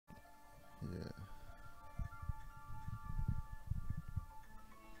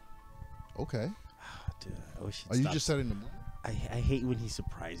Okay. Dude, I wish Are you just setting the mood? I hate when he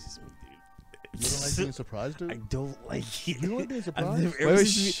surprises me, dude. You don't like being surprised, dude? I don't like it. You don't like being surprised?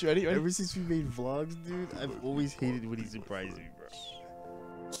 Ever since we made vlogs, dude, I've always hated when he surprises me, bro.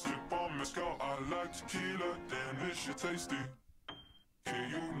 Sip on mezcal, I like tequila, damn this shit tasty. Can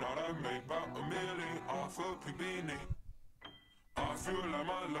you not I make about $1 million off a pink beanie? I feel like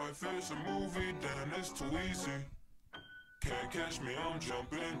my life is a movie, damn it's too easy. Can't catch me, I'm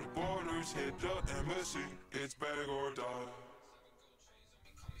jumping the borders, hit the embassy, it's bag or die.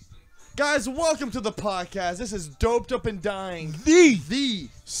 Guys, welcome to the podcast. This is Doped Up and Dying, The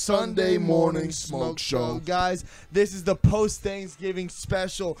Sunday morning smoke show. Guys, this is the post-Thanksgiving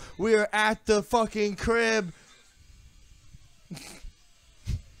special. We are at the fucking crib.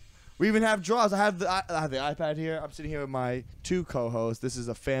 We even have draws. I have the iPad here. I'm sitting here with my two co-hosts. This is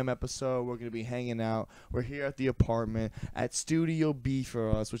a fam episode. We're going to be hanging out. We're here at the apartment at Studio B for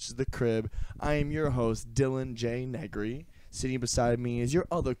us, which is the crib. I am your host, Dylan J. Negri. Sitting beside me is your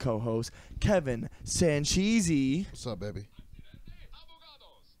other co-host, Kevin Sanchez. What's up, baby?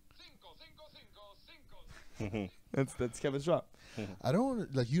 That's Kevin's drop. I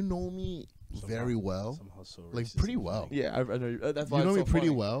don't like you know me very well, Somehow so like racist pretty and well. funny. Yeah, I know you. That's why You know it's me so pretty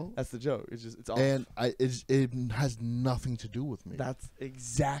funny. well, That's the joke. It's all. and it has nothing to do with me. That's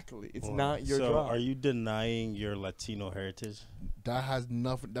exactly. It's Well, not your so drop. are you denying your Latino heritage? That has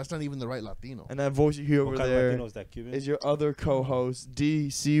nothing. That's not even the right Latino. And that voice you hear over What kind there of Latino is that? Cuban? is your other co-host,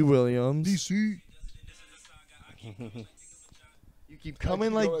 D.C. Williams. DC. You keep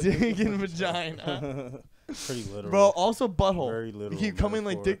coming like dick and vagina. Pretty literal. Bro, also butthole. Very literal. You keep coming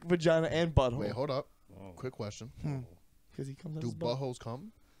like metaphor. dick, vagina, and butthole. Wait, hold up. Oh, Quick question: Because he comes out do his butt. buttholes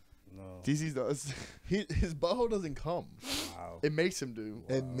come? no. DC's does. His butthole doesn't come. Wow. It makes him do.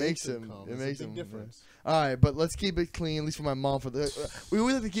 It makes him him. come. It It's a makes big him. difference. Yeah. All right, but let's keep it clean, at least for my mom. For the we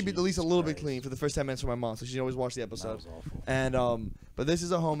always have to keep it at least a little bit Jesus clean Christ. for the first 10 minutes for my mom, so she can always watch the That episode. was awful. And but this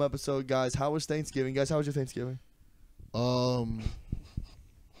is a home episode, guys. How was Thanksgiving, guys? How was your Thanksgiving?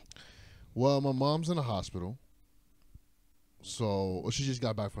 Well, my mom's in the hospital, so she just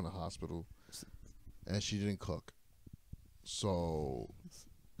got back from the hospital, and she didn't cook. So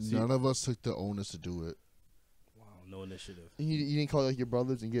none of us took the onus to do it. Wow, no initiative. You didn't call like your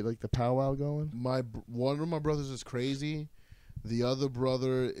brothers and get like the powwow going? One of my brothers is crazy, the other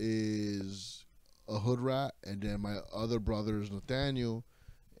brother is a hood rat, and then my other brother is Nathaniel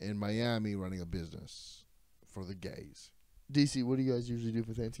in Miami running a business for the gays. DC, what do you guys usually do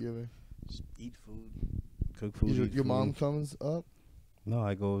for Thanksgiving? Just eat food, cook food. eat Your food. mom comes up. No,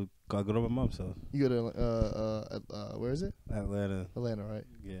 I go to my mom's house. You go to where is it? Atlanta. Atlanta, right?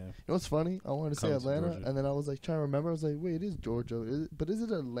 Yeah. You know what's funny? I wanted to say Comes to Atlanta, Georgia. and then I was like trying to remember. I was like, wait, it is Georgia, but is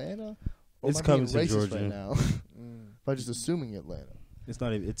it Atlanta? Or It's am I being coming to racist Georgia. right now. By just assuming Atlanta. It's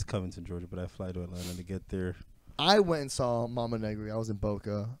not even. It's coming to Georgia, but I fly to Atlanta to get there. I went and saw Mama Negri. I was in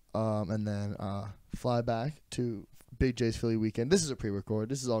Boca, and then fly back to Big J's Philly weekend. This is a pre-record.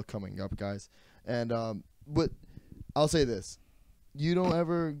 This is all coming up, guys. And but I'll say this: you don't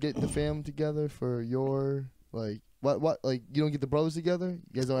ever get the fam together for your like what like you don't get the brothers together.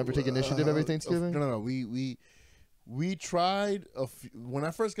 You guys don't ever take initiative every Thanksgiving. No. We tried when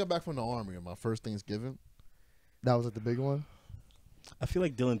I first got back from the army on my first Thanksgiving. That was like the big one. I feel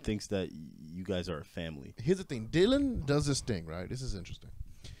like Dylan thinks that you guys are a family. Here's the thing: Dylan does this thing, right? This is interesting.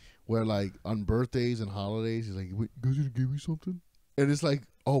 Where like on birthdays and holidays, he's like, "Wait, you guys gonna give me something?" And it's like,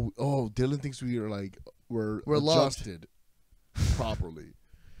 oh, Dylan thinks we're loved. adjusted properly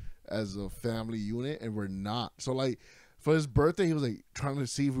as a family unit, and we're not. So like for his birthday, he was like trying to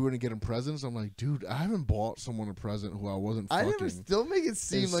see if we were gonna get him presents. I'm like, dude, I haven't bought someone a present who I wasn't I fucking never still make it in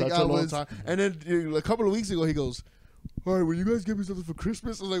seem like such I a long was. time. And then a couple of weeks ago, he goes, "All right, will you guys give me something for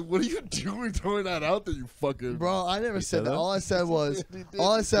Christmas?" I was like, "What are you doing throwing that out there, you fucking Bro, I never You said said that. that? All I said was, He did,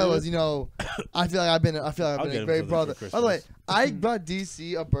 all I he said did. was, you know, I feel like I've been I'll a get him great something brother. for By the way, Christmas. I brought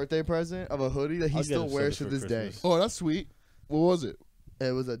DC a birthday present of a hoodie that he I'll get still him wears to something this for day. Christmas. Oh, that's sweet. What was it?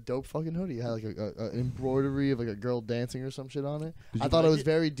 It was a dope fucking hoodie. It had like an embroidery of like a girl dancing or some shit on it. Did I you thought like it was it?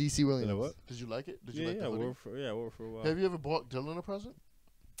 very DC Williams. You know what? Did you like it? Did you Yeah, like yeah, the I hoodie? wore for a while. Have you ever bought Dylan a present?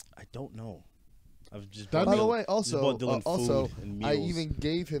 I don't know. I've just That bought By the mean- Dylan- way, just also, bought Dylan also, food and I meals. even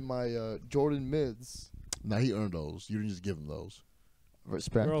gave him my Jordan mids. Nah, he earned those. You didn't just give him those.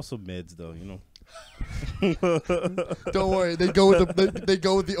 Respect. They're also mids though, you know. Don't worry, they go with they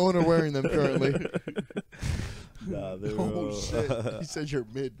go with the owner wearing them currently. Nah, they're Oh shit! He said you're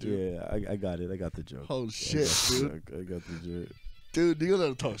mid, dude. Yeah, I got it. I got the joke. Oh shit, dude. I got the joke. Dude, you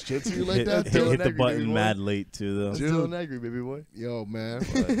gotta talk shit to you like hit, that, hit, dude? hit the Negri, button baby boy. mad late too though. That's Dude. Dylan Negri, baby boy. Yo, man.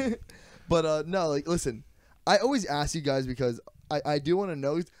 But no, like listen, I always ask you guys because I do want to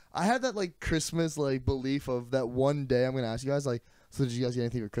know. I had that like Christmas like belief of that one day I'm gonna ask you guys like, so did you guys get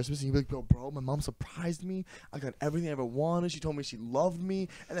anything for Christmas? And you'd be like, bro, my mom surprised me. I got everything I ever wanted. She told me she loved me,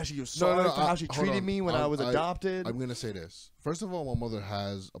 and that she was sorry for how she treated me when I was adopted. I'm gonna say this. First of all, my mother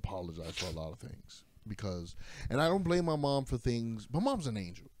has apologized for a lot of things because, and I don't blame my mom for things. My mom's an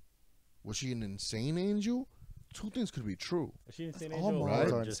angel. Was she an insane angel? Two things could be true. Is she an insane All angel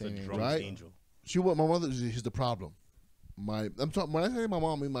moms or are just a insane drunk right? angel? My mother is the problem. I'm talking when I say my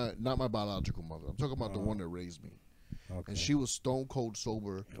mom, I mean not my biological mother. I'm talking about the one that raised me. Okay. And she was stone cold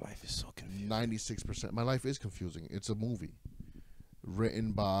sober. Your life is so confusing. 96%. My life is confusing. It's a movie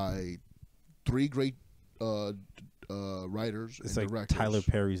written by 3 great writers It's and like directors. Tyler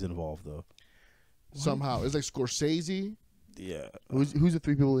Perry's involved though. Somehow it's like Scorsese, Yeah. Who's the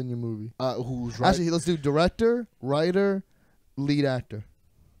 3 people in your movie? who's right. Actually, let's do director, writer, lead actor.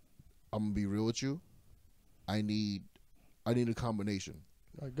 I'm gonna be real with you. I need a combination.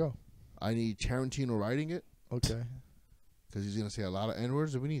 All right, go. I need Tarantino writing it Okay. because he's gonna say a lot of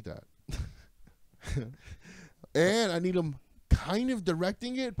N-words, and we need that. And I need him kind of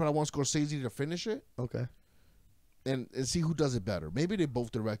directing it, but I want Scorsese to finish it Okay. and see who does it better. Maybe they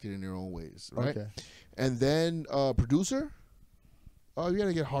both direct it in their own ways, right? Okay. And then producer, you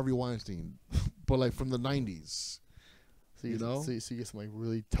gotta get Harvey Weinstein, but like from the 90s. So you, You know? so you get some like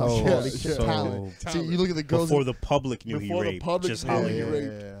really tough Oh, quality so- talent. So you look at the girls Before the public knew he Before the raped. public Just knew Hollywood. he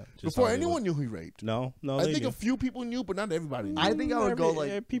raped. Just Before Hollywood. anyone knew he raped. No, I they think knew. a few people knew, but not everybody knew. I think I would go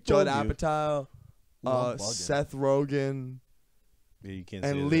like people Judd knew. Apatow, Ooh, I'm bugging. Seth Rogen, Yeah, you can't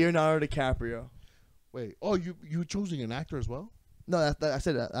say and that. Leonardo DiCaprio. Wait, you choosing an actor as well? No, I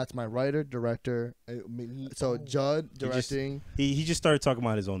said that's my writer, director. So Judd directing. He just started talking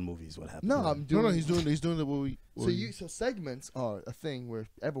about his own movies. What happened? No, I'm doing. No, he's doing the movie. So segments are a thing where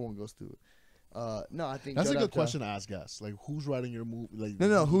everyone goes through it. No, I think That's a Judd good Apatow- question to ask guests. Like, who's writing your movie? Like,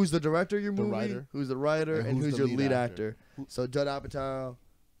 No. Who's the director of your The movie? writer. Who's the writer? And And who's who's the your lead lead actor? actor? So Judd Apatow,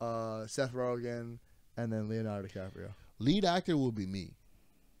 Seth Rogen, and then Leonardo DiCaprio. lead actor will be me.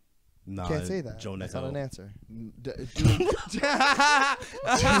 Nah, Can't say that. Jonah That's not Hill. an answer. Dude,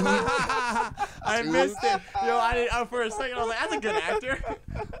 I missed it. Yo, I didn't. For a second, I was like, "That's a good actor."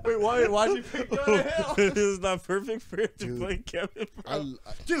 Wait, why'd you pick Jonah Hill? This is not perfect for him to Dude. play Kevin.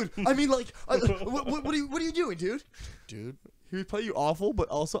 Dude, I mean, like, what are you doing, dude? dude, He would play you awful, but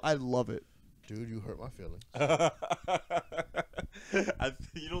also I love it. dude, you hurt my feelings.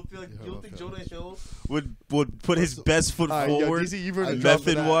 You don't feel like Yeah, you don't I think feel Jonah Hill would put his best foot Alright, yo, forward, DC, you've earned a job for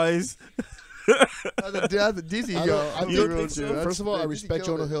method that. wise? DC, I yo, don't I'm think being real so. with you. First of all, I DC respect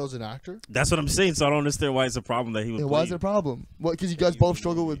killed Jonah it. Hill as an actor. That's what I'm saying. So I don't understand why it's a problem that he would. Yeah, play why is it you. a problem? What? Because you guys both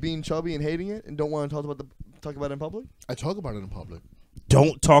struggle with being chubby and hating it, and don't want to talk about it in public. I talk about it in public.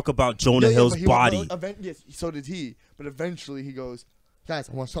 Don't talk about Jonah Yeah, Hill's but body. Yes, so did he. But eventually he goes, guys,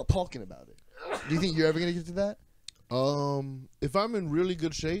 I want to start talking about it. Do you think you're ever gonna get to that? If I'm in really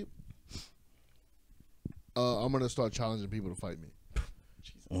good shape, I'm gonna start challenging people to fight me.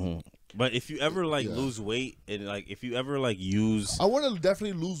 Mhm. But if you ever like Yeah. lose weight and like if you ever like use I want to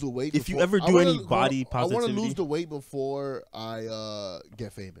definitely lose the weight. If you before- ever I do wanna- any body I want to positivity- lose the weight before I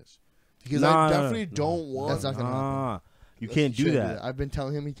get famous, because Nah, I definitely no. don't want. That's not gonna happen. you can't do Shouldn't that. I've been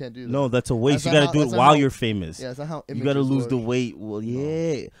telling him he can't do that. No, that's a waste. That's You not got how- to do it that's not while how- you're famous. Yeah, that's not how You got to images lose the work. weight. Well,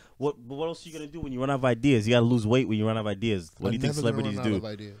 yeah. But what else are you gonna do when you run out of ideas? You got to lose weight when you run out of ideas. What do you think I'm never gonna celebrities run out do? of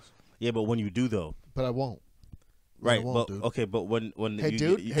ideas. Yeah, but when you do though, But I won't. right? I won't, But dude. okay, but when Hey, you,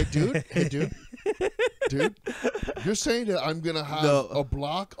 dude. you- Hey, dude. Hey, dude. Dude, you're saying that I'm gonna have No. a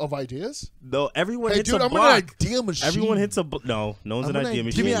block of ideas? no, everyone Hey, hits dude, a I'm block. an idea machine. Everyone hits a no. No one's I'm an an idea idea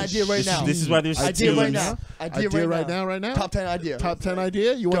machine. Give me an idea right This is- now. This is why there's Idea right teams. now. Idea right now. Right now. Top 10 idea. Top 10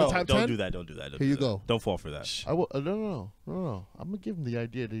 idea. You want Go. a top 10? Don't do that. Don't do that. Don't Here do you that. go. Don't fall for that. I will. No. I'm gonna give him the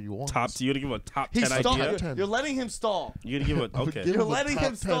idea that he wants. Top. So you're gonna give him a top He's 10 stalled. idea. 10. You're letting him stall. You're gonna give him a I'm okay. gonna give You're him a letting top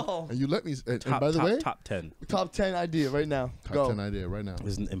him 10. stall. And you let me. And Top, by the top, way, top 10 Top 10 idea right now. top Go. 10 idea right now.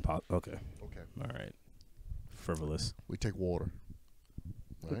 is an impo. Okay. Okay. All right. Frivolous. We take water.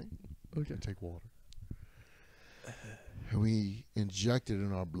 Right. Okay. We take water. And we inject it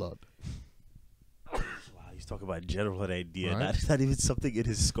in our blood. Wow, he's talking about general idea. Right. Not even something in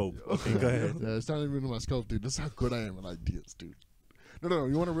his scope. Okay, go ahead. Yeah, it's not even in my scope, dude. That's how good I am at ideas, dude. No.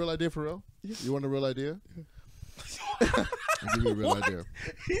 You want a real idea for real? You want a real idea? I'll give you a real idea.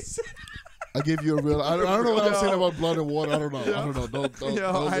 I give you a real. I don't know what I'm saying about blood and water. I don't know.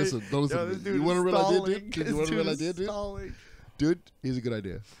 Don't listen. Don't listen. to me. You want a real idea, dude? You want a real idea, dude? Dude, here's a good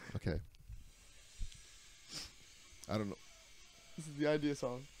idea. Okay. I don't know. This is the idea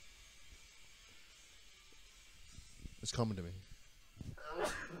song. It's coming to me.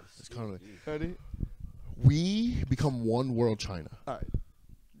 It's coming to me. Ready? We become one world China. All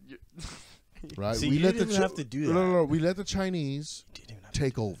right. right? See, we you let didn't the even have to do that. No. We let the Chinese You didn't even have to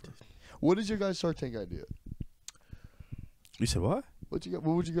take do over. that. What is your guys' Shark Tank idea? You said what? What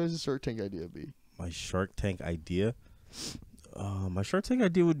would you guys' Shark Tank idea be? My Shark Tank idea? My Shark Tank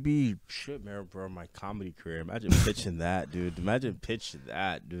idea would be shit, man, bro. My comedy career. Imagine pitching that, dude. Imagine pitching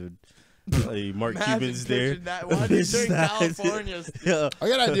that, dude. Like Mark Cuban's there. Why did you California? Yeah. I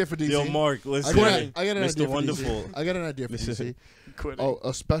got an idea for DC. Yo, Mark, listen. I got an Mr. idea for Wonderful. DC. I got an idea for DC. Quitting. Oh,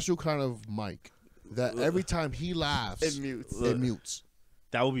 a special kind of mic that every time he laughs, It mutes. it mutes.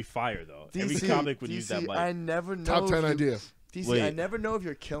 That would be fire, though. Every DC, comic would use that mic. I never know. Top 10 if you- idea. DC, Wait. I never know if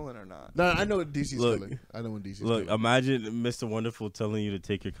you're killing or not. No, I know what DC's Look. killing. I know when DC's Look, killing. imagine Mr. Wonderful telling you to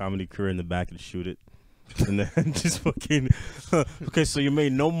take your comedy career in the back and shoot it. And then just fucking... okay, so you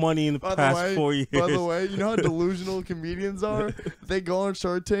made no money in the past 4 years. By the way, you know how delusional comedians are? They go on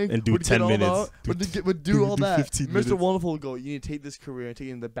Shark Tank And do would 10 get all minutes. would do all that. 15 Mr. minutes. Wonderful will go, you need to take this career and take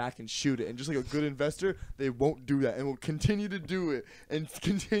it in the back and shoot it. And just like a good investor, they won't do that and will continue to do it and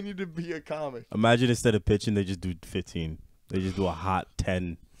continue to be a comic. Imagine instead of pitching, they just do 15. They just do a hot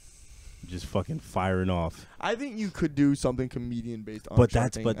 10. Just fucking firing off. I think you could do something comedian based on But Shark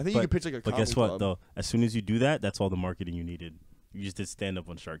that's Tank. but I think but, you could pitch like a but comedy guess what club. though? As soon as you do that, that's all the marketing you needed. You just did stand up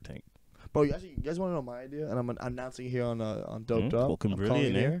on Shark Tank. Bro, you guys want to know my idea? And I'm announcing it here on Doped Up. Fucking I'm brilliant,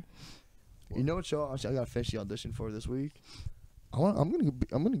 calling it eh? here. You know what show I got to finish the audition for this week? I'm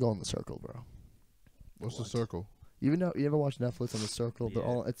gonna go on The Circle, bro. What's the circle? You ever watch Netflix on The Circle? They're Yeah.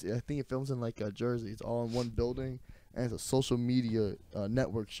 all. I think it films in like Jersey. It's all in one building, and it's a social media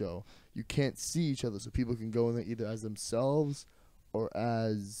network show. You can't see each other, so people can go in there either as themselves or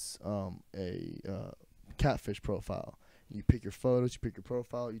as a catfish profile. You pick your photos, you pick your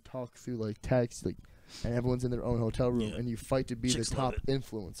profile, you talk through like text, like, and everyone's in their own hotel room, Yeah. and you fight to be Chicks the top love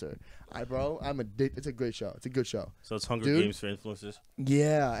influencer. I'm addicted. It's a great show. It's a good show. So it's Hunger Dude. Games for influencers.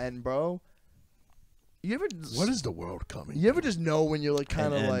 Yeah, and bro, you ever What is the world coming? you ever just know when you're like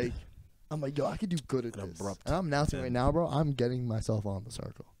kind of And- like, I'm like, yo, I could do good at An this. abrupt And I'm announcing right end. now, bro, I'm getting myself on The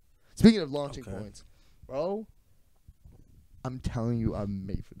Circle. Speaking of launching Okay. points, bro, I'm telling you, I'm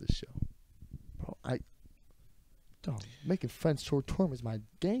made for this show. Bro, dog, making friends short term is my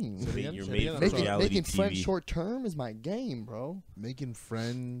game. Say it Mate, again, you're say it made again, for I'm sorry. reality Making friends TV. short term is my game, bro. Making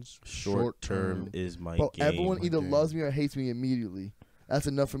friends Short term is my Bro, game. everyone either game. loves me or hates me immediately. That's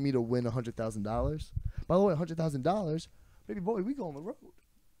enough for me to win $100,000. By the way, $100,000, baby boy, we go on the road.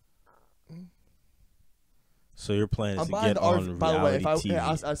 So your plan is I'm to buying get the on RV. By the way, reality TV.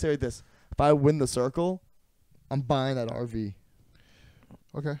 I'll say it like this: if I win The Circle, I'm buying that RV.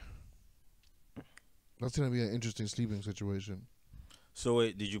 Okay. That's gonna be an interesting sleeping situation. So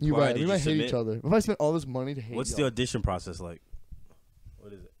wait, did you You're apply? right. Did We you might hate submit? each other. If I spend all this money to hate What's the y'all, audition process like?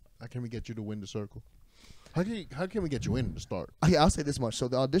 What is it? How can we get you to win the circle? How can we get you in to start? okay, I'll say this much. So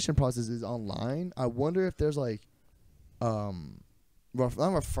the audition process is online. I wonder if there's like, not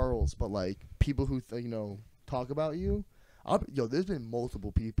referrals, but like people who talk about you. There's been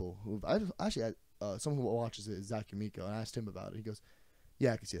multiple people who I've actually had. Someone who watches it is Zach Yamiko, and I asked him about it. He goes,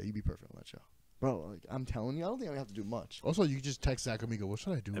 "Yeah, I can see that. You'd be perfect on that show, bro." Like I'm telling you, I don't think I have to do much. Also, you can just text Zach Amigo, what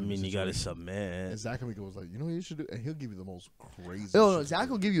should I do? I in mean, this you gotta situation? submit. And Zach Amigo was like, you know what you should do? And he'll give you the most crazy No, shit. Zach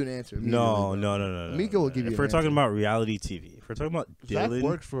will give you an answer. No. Miko will give you If an we're talking answer. about reality TV, if we're talking about Zach Dylan,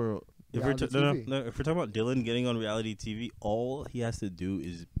 worked for if we're reality TV. if we're talking about Dylan getting on reality TV, all he has to do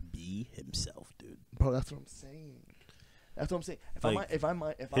is be himself, dude. Bro, that's what I'm saying. That's what I'm saying. If Like, if I'm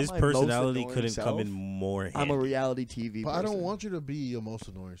His my personality most couldn't annoying come in self, more handy. I'm a reality TV. But I don't person. want you to be your most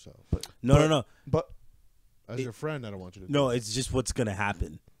annoying self. No. But As your friend, I don't want you to. No, it's just what's gonna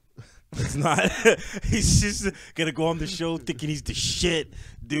happen. It's not. He's just gonna go on the show thinking he's the shit,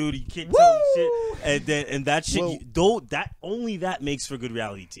 dude. You can't tell him shit, and that shit. Well- That makes for good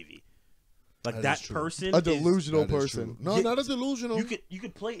reality TV. Like That that is true. person, a is- delusional That is person. true. No, Yeah, not a delusional. You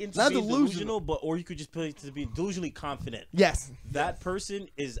could play into Not being delusional. delusional, or you could just play to be delusionally confident. Yes. That person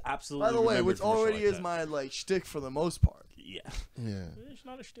is absolutely. By the way, remembered which for a show already like is that. my like shtick for the most part. Yeah. Yeah. It's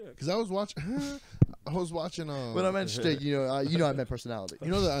not a shtick. Because I was watching. I was watching. When I meant shtick, I meant personality. You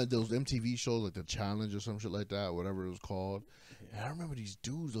know those MTV shows like The Challenge or some shit like that, whatever it was called. And I remember these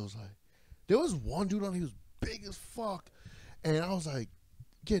dudes. I was like, there was one dude on. He was big as fuck, and I was like,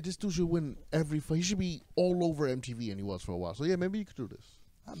 yeah, this dude should win he should be all over MTV, and he was for a while. So yeah, maybe you could do this.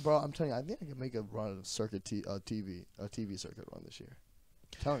 Bro, I'm telling you, I think I can make a run of circuit TV circuit run this year.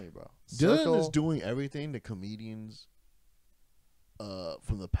 I'm telling you, bro. Dylan is doing everything that comedians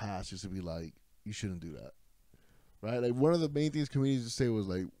from the past used to be like, you shouldn't do that. Right? Like one of the main things comedians used to say was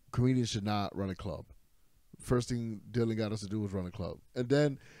like, comedians should not run a club. First thing Dylan got us to do was run a club. And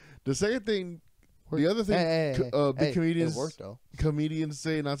then the second thing, the other thing big Hey, comedians it worked though. comedians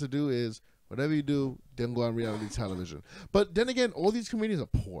say not to do is Whatever you do, then go on reality television. But then again, all these comedians are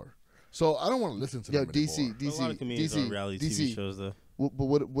poor. So I don't want to listen to them anymore. A lot of comedians on reality TV shows, though. But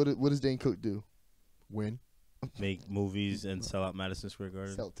what does Dane Cook do? Win. Make movies and sell out Madison Square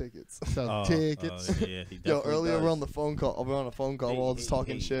Garden. Sell tickets. Sell tickets. Yeah, he Yo, earlier does. we're on the phone call. We're on a phone call. We're all just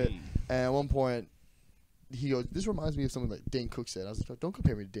talking shit. And at one point, he goes, "This reminds me of something that Dane Cook said." I was like, "Don't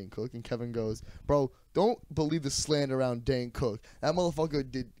compare me to Dane Cook." And Kevin goes, "Bro, don't believe the slander around Dane Cook. That motherfucker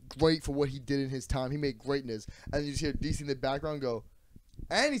did great for what he did in his time. He made greatness." And you just hear DC in the background go,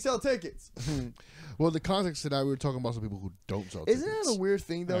 "And he sell tickets." Well, the context of that, we were talking about some people who don't sell tickets. Isn't that a weird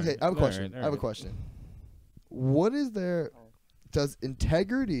thing, though? All Okay, right, I have a all question. right, I have a question. What is there? Does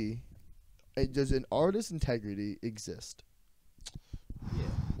integrity? Does an artist's integrity exist?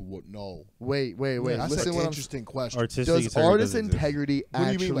 What? No. Wait. That's Listen, an what interesting question. Artistic does integrity artist doesn't exist. integrity What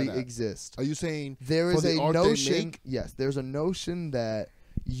do you mean by actually that? exist? Are you saying There for is the a art they notion. make? Yes, there's a notion that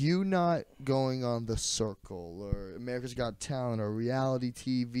you not going on The Circle or America's Got Talent or reality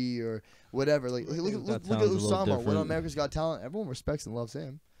TV or whatever. Like look at Got Talent's a little Usama. When different. on America's Got Talent, everyone respects and loves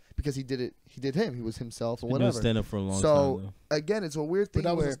him because he did it. He did him. He was himself and Been doing whatever. stand up for a long So time. Though. again, it's a weird thing But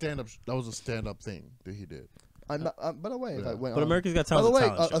that was where a stand-up. That was a stand-up thing that he did. I'm not, by the way, if I Yeah. went But on, America's Got by the Talent. way,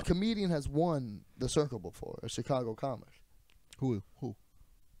 Talent a show. comedian has won The Circle before, a Chicago comic. Who?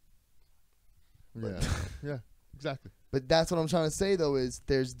 Yeah. Yeah. Exactly. But that's what I'm trying to say, though, is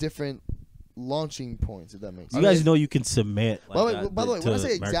there's different launching points, if that makes sense. You guys know you can submit. Like By the way, when I say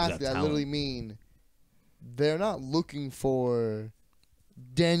to America's Got exactly, I literally Talent. mean they're not looking for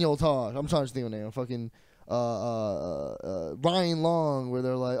Daniel Tosh. I'm trying to think of a name. Fucking Ryan Long, where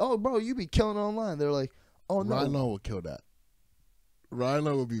they're like, "Oh, bro, you be killing it online." They're like, "Oh no, Ryan Long would kill that. Ryan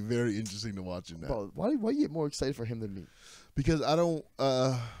Long would be very interesting to watch in that. bro, why you get more excited for him than me?" Because I don't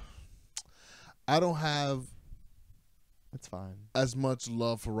have That's fine. as much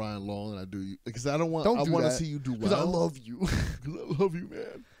love for Ryan Long than I do you. Because I don't want. Don't I do want to that, see you do well. Because I love you. 'Cause I love you,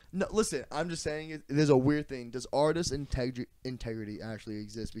 man. No, listen, I'm just saying there's a weird thing. Does artist integrity actually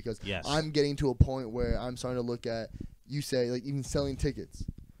exist? Because Yes. I'm getting to a point where I'm starting to look at, you say, like even selling tickets.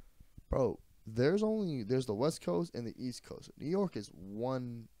 Bro, there's the West Coast and the East Coast. New York is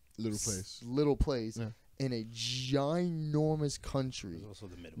one Little place. Yeah. in a ginormous country. There's also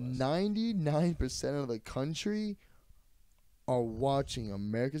the Midwest. 99% of the country are watching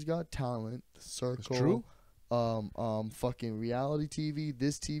America's Got Talent, The Circle, true. Fucking reality TV,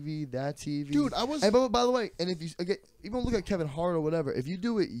 this TV, that TV. Dude, I was. And by the way, and if you again, even look at Kevin Hart or whatever, if you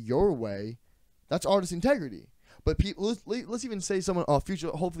do it your way, that's artist integrity. But people, let's even say someone,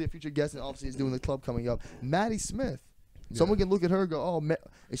 hopefully a future guest, and obviously is doing the club coming up, Maddie Smith. Yeah. Someone can look at her and go, "Oh,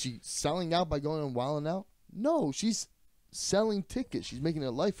 is she selling out by going and wilding out?" No, she's selling tickets. She's making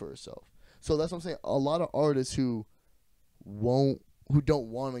a life for herself. So that's what I'm saying. A lot of artists who don't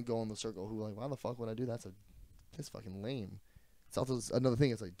want to go on The Circle, who are like, "Why the fuck would I do that? That's fucking lame." It's also another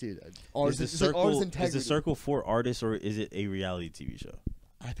thing. It's like, dude, Is artist integrity. the Circle for artists or is it a reality TV show?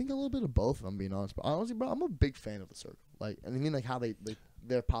 I think a little bit of both, if I'm being honest. But honestly, bro, I'm a big fan of The Circle. Like, I mean, like how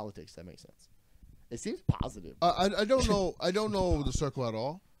their politics. That makes sense. It seems positive. I don't know. I don't know The Circle at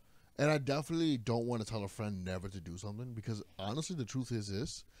all, and I definitely don't want to tell a friend never to do something because honestly, the truth is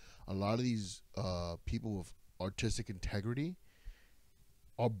this: a lot of these people with artistic integrity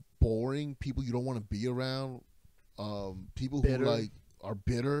are boring. People you don't want to be around. People Bitter. who like are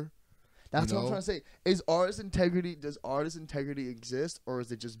bitter. That's you what I'm know? trying to say. Does artist integrity exist, or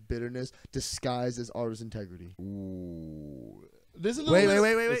is it just bitterness disguised as artist integrity? Ooh. There's a little Wait.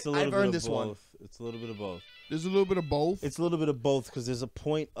 It's a little I've bit earned of this both. one. It's a little bit of both. There's a little bit of both. It's a little bit of both because there's a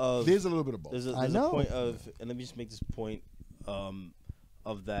point of There's a little bit of both. there's a I know. point of, and let me just make this point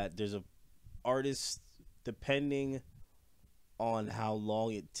of that. There's a artist depending on how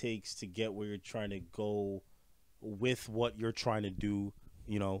long it takes to get where you're trying to go with what you're trying to do.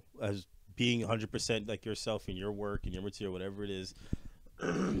 You know, as being 100% like yourself in your work and your material, whatever it is.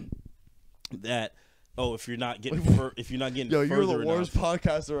 That if you're not getting Yo, you're further the worst enough,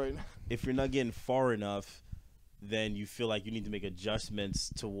 podcaster right now. if you're not getting far enough, then you feel like you need to make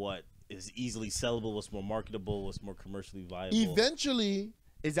adjustments to what is easily sellable, what's more marketable, what's more commercially viable. Eventually,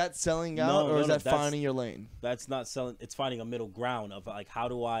 Is that selling out, No, or is no, that that's- finding your lane? That's not selling. It's finding a middle ground of like, how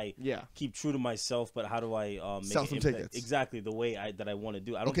do I Yeah. keep true to myself, but how do I make Sell an some impact? tickets. Exactly the way that I want to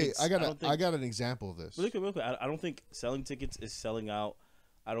do. I don't okay, think, I don't think, got an example of this. Real quick. I don't think selling tickets is selling out.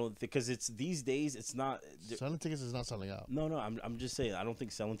 I don't think because it's these days. It's not Selling tickets is not selling out. No. I'm just saying. I don't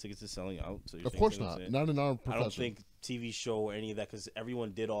think selling tickets is selling out. So Of course not. Not in our profession. I don't think TV show or any of that because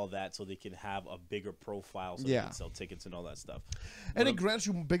everyone did all that so they can have a bigger profile so they can sell tickets and all that stuff. And it grants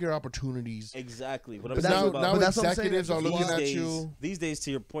you bigger opportunities. Exactly. What But now executives are looking at you. These days,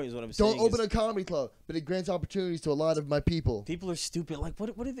 to your point, is what I'm saying. Don't open a comedy club, but it grants opportunities to a lot of my people. People are stupid. Like,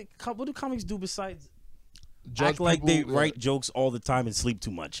 what do comics do besides Judge act like they people, write jokes all the time and sleep too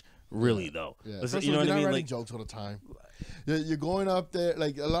much? Really, though. Yeah. Listen, First you know of what all, I you're mean? not writing Like, jokes all the time. You're going up there,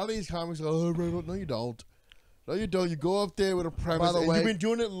 like, a lot of these comics are, oh, no, you don't. No, you don't. You go up there with a premise. By the way, you've been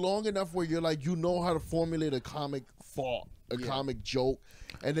doing it long enough where you're like, you know how to formulate a comic thought, comic joke,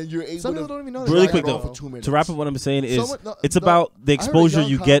 and then you're able Some to people don't even know really that. quick, it off though, for 2 minutes. to wrap up what I'm saying is it's no, about the I heard a exposure young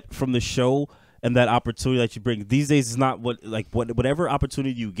you com- get from the show and that opportunity that you bring. These days, it's not whatever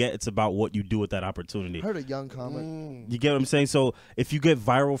opportunity you get. It's about what you do with that opportunity. I heard a young comic. You get what I'm saying? So if you get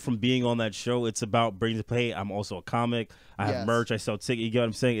viral from being on that show, it's about bringing the hey, I'm also a comic. I have merch. I sell tickets. You get what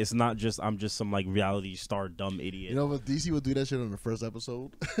I'm saying? It's not just I'm just some like reality star dumb idiot. You know what? DC would do that shit on the first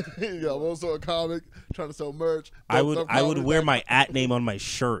episode. I'm also a comic trying to sell merch. I would wear my @ name on my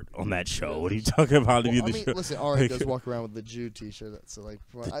shirt on that show. What are you talking about? Well, I mean, listen, Ari does walk around with the Jew T-shirt. So like,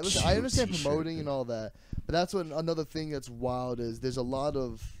 I understand promoting and all that, but that's what another thing that's wild is. There's a lot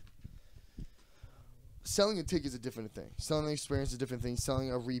of selling a ticket is a different thing. Selling an experience is a different thing.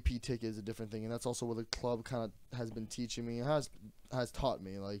 Selling a repeat ticket is a different thing, and that's also what the club kind of has been teaching me. Has taught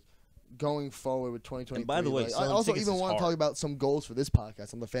me like going forward with 2023. And by the way, like, I also even want to talk about some goals for this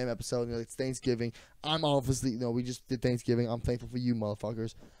podcast on the fam episode. You know, it's Thanksgiving. I'm obviously, we just did Thanksgiving. I'm thankful for you,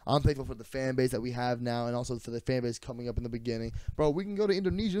 motherfuckers. I'm thankful for the fan base that we have now, and also for the fan base coming up in the beginning. Bro, we can go to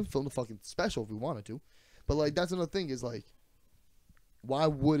Indonesia and film the fucking special if we wanted to, but like that's another thing is like, why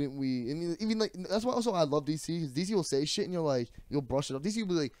wouldn't we? I mean, even like that's why also I love DC because DC will say shit and you'll brush it off. DC will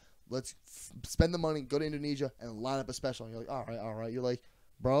be like, let's spend the money, go to Indonesia and line up a special. And you're like, all right. You're like,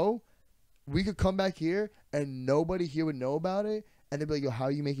 bro, we could come back here and nobody here would know about it. And they'd be like, yo, how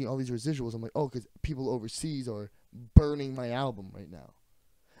are you making all these residuals? I'm like, oh, because people overseas are burning my album right now.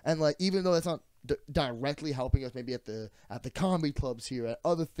 And like, even though that's not directly helping us, maybe at the comedy clubs here, at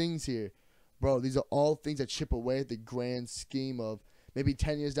other things here, bro, these are all things that chip away at the grand scheme of maybe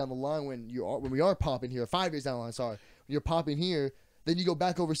 10 years down the line when we are popping here, 5 years down the line, sorry, when you're popping here, then you go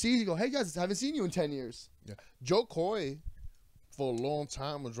back overseas, you go, hey guys, I haven't seen you in 10 years. Yeah. Joe Coy, for a long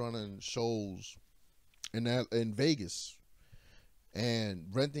time, was running shows in Vegas and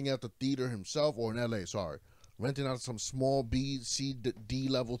renting out the theater himself, or in LA, sorry, renting out some small B, C, D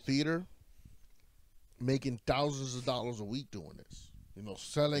level theater, making thousands of dollars a week doing this.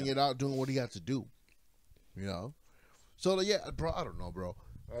 Selling it out, doing what he had to do. So, yeah, bro, I don't know, bro.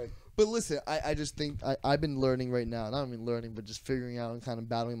 But listen, I just think I've been learning right now, not even learning, but just figuring out and kind of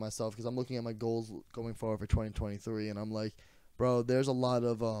battling myself because I'm looking at my goals going forward for 2023, and I'm like, bro, there's a lot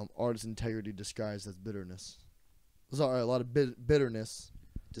of artist integrity disguised as bitterness. Sorry, a lot of bitterness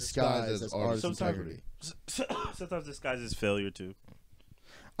disguised as artist integrity. Sometimes disguised as failure, too.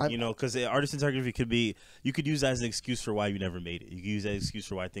 Because artist integrity you could use that as an excuse for why you never made it. You could use that as an excuse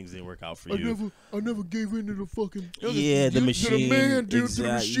for why things didn't work out for you. I never gave in to the fucking the machine. To the man, dude. To the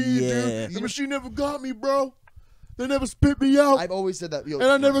machine, dude. The machine never got me, bro. They never spit me out. I've always said that. And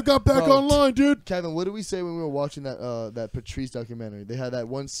I never got back online, dude. Kevin, what did we say when we were watching that Patrice documentary? They had that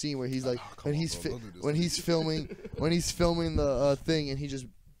one scene where he's like, when he's filming the thing, and he's just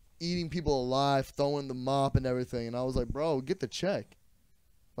eating people alive, throwing the mop and everything. And I was like, bro, get the check.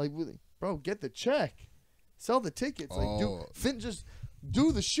 Like, really, bro, get the check. Sell the tickets. Like, just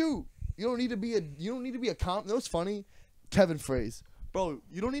do the shoot. You don't need to be a comic. That was funny. Kevin phrase, bro.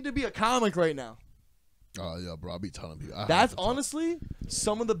 You don't need to be a comic right now. Oh yeah, bro. I'll be telling you. That's honestly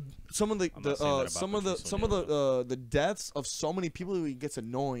some of the deaths of so many people who gets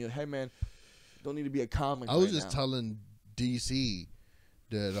annoying. Like, hey man, don't need to be a comic. I was just telling DC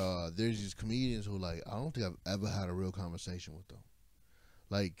that there's these comedians who I don't think I've ever had a real conversation with them.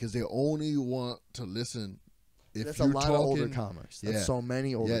 Because they only want to listen if that's you're a lot talking. Of older comics. That's so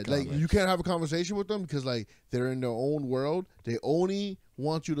many older comics. You can't have a conversation with them because they're in their own world. They only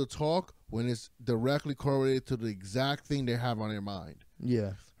want you to talk when it's directly correlated to the exact thing they have on their mind.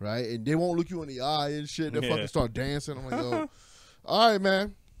 Yeah. Right? And they won't look you in the eye and shit. They fucking start dancing. I'm like, yo, all right,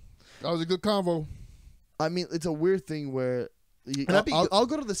 man. That was a good convo. I mean, it's a weird thing where I'll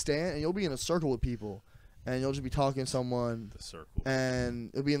go to the stand and you'll be in a circle with people. And you'll just be talking to someone. The circle.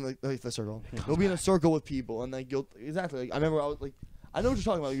 And it'll be in the circle. You'll be in a circle with people, and exactly. I remember I was like, I know what you're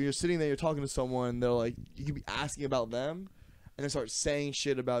talking about. You're sitting there, you're talking to someone. They're like, you could be asking about them, and they start saying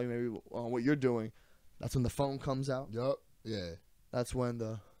shit about you, maybe what you're doing. That's when the phone comes out. Yup. Yeah. that's when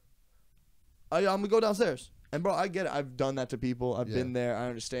I'm gonna go downstairs. And bro, I get it. I've done that to people. I've been there. I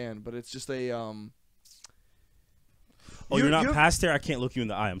understand, but it's just a Oh, you're not past there? I can't look you in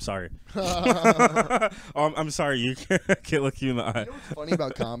the eye. I'm sorry. I'm sorry. You can't look you in the eye. You know what's funny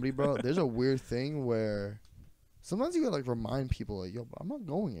about comedy, bro? There's a weird thing where sometimes you gotta like remind people, like, yo, bro, I'm not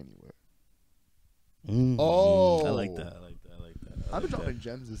going anywhere. Oh, I like that. I've been dropping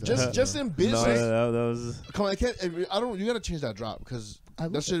gems this just in business. No, that was. Come on, I can't. I don't. You gotta change that drop because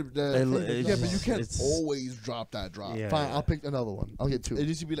that shit. it's- But you can't it's- always drop that drop. Yeah. Fine, I'll pick another one. I'll get 2. It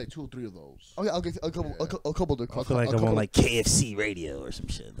needs to be like 2 or 3 of those. Okay, I'll get a couple. A couple. I feel like I'm on like KFC radio or some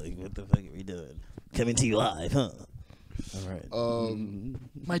shit. Like, what the fuck are we doing? Coming to you live, huh? All right.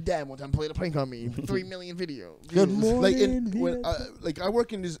 My dad one time played a prank on me. 3 million videos. Good morning. Like I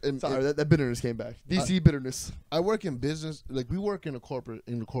work in this. Sorry, that bitterness came back. DC bitterness. I work in business. Like we work in the corporate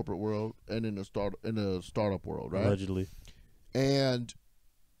world and in the startup world, right? Allegedly. And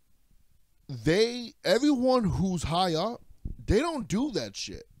everyone who's high up, they don't do that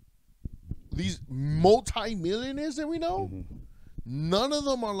shit. These multi-millionaires that we know, none of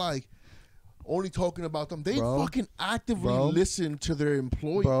them are like only talking about them. They fucking actively listen to their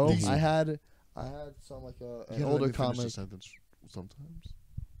employees. Bro, I had some like an older comic. Sometimes.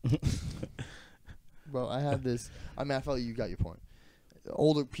 Bro, I had this. I mean, I felt you got your point.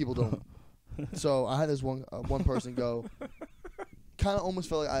 Older people don't. So I had this one person go. Kind of almost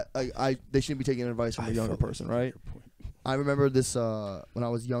felt like they shouldn't be taking advice from a younger person, right? I remember this when I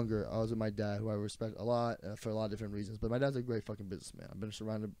was younger. I was with my dad, who I respect a lot for a lot of different reasons. But my dad's a great fucking businessman. I've been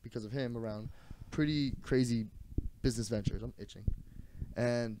surrounded because of him around pretty crazy business ventures. I'm itching,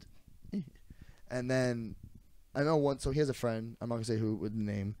 and then I know one. So he has a friend. I'm not gonna say who with the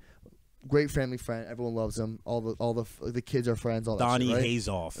name. Great family friend. Everyone loves him. All the kids are friends. All that Donnie shit, right?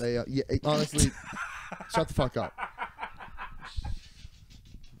 Hazoff. Yeah, honestly, shut the fuck up.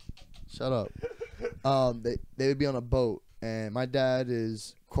 Shut up. They would be on a boat, and my dad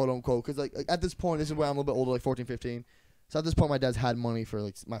is quote unquote because like at this point, this is where I'm a little bit older, like 14, 15. So at this point, my dad's had money for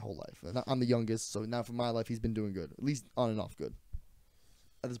like my whole life. I'm the youngest, so now for my life, he's been doing good, at least on and off good.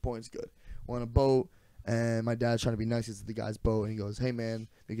 At this point, it's good. We're on a boat, and my dad's trying to be nice. It's the guy's boat, and he goes, "Hey man,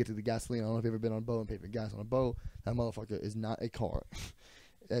 we get to the gasoline. I don't know if you've ever been on a boat and paid for gas on a boat. That motherfucker is not a car.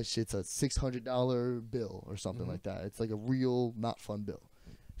 That shit's a $600 bill or something like that. It's like a real not fun bill."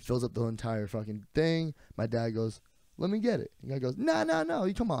 Fills up the entire fucking thing. My dad goes, "Let me get it." The guy goes, "No,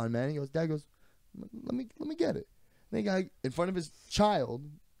 you come on, man." Dad goes, let me get it." And the guy in front of his child,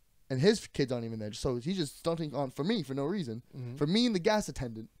 and his kids aren't even there, so he's just stunting on for me for no reason, for me and the gas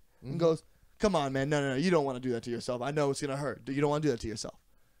attendant, and goes, "Come on, man, no, you don't want to do that to yourself. I know it's gonna hurt. You don't want to do that to yourself."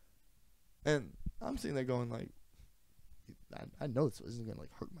 And I'm sitting there going like, I know this isn't gonna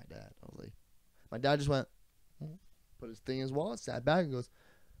like hurt my dad. I was like, my dad just went, put his thing in his wallet, sat back, and goes,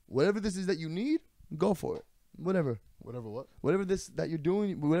 "Whatever this is that you need, go for it. Whatever what? Whatever this that you're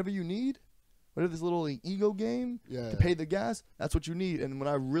doing, whatever you need, whatever this little like, ego game to pay the gas, that's what you need." And when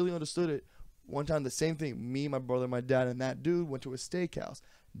I really understood it, one time the same thing, me, my brother, my dad, and that dude went to a steakhouse.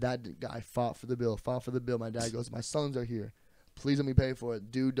 That guy fought for the bill. My dad goes, "My sons are here. Please let me pay for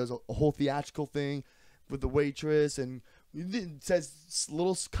it." Dude does a whole theatrical thing with the waitress and says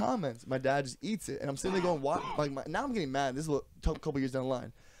little comments. My dad just eats it, and I'm sitting there going, "What?" Like now I'm getting mad. This is a couple years down the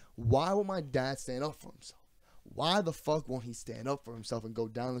line. Why would my dad stand up for himself? Why the fuck won't he stand up for himself and go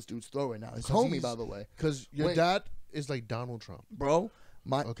down this dude's throat right now? His homie, by the way. Because your dad is like Donald Trump. Bro,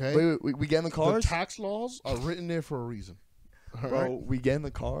 okay? Wait, we get in the cars? The tax laws are written there for a reason. Bro, we get in the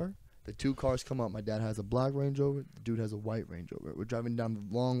car. The 2 cars come up. My dad has a black Range Rover. The dude has a white Range Rover. We're driving down the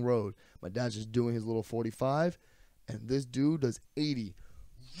long road. My dad's just doing his little 45. And this dude does 80.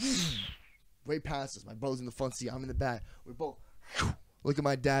 Right past us. My brother's in the front seat. I'm in the back. We both look at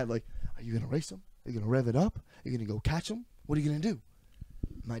my dad like, "Are you going to race him? Are you going to rev it up? Are you going to go catch him? What are you going to do?"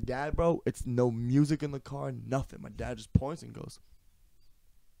 My dad, bro, it's no music in the car, nothing. My dad just points and goes,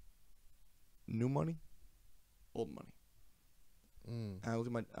 "New money, old money." And I look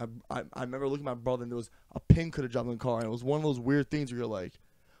at I remember looking at my brother, and there was a pin could have dropped in the car, and it was one of those weird things where you're like,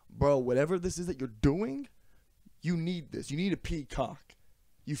 "Bro, whatever this is that you're doing, you need this. You need a peacock.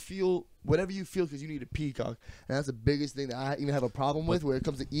 You feel whatever you feel because you need a peacock." And that's the biggest thing that I even have a problem with when it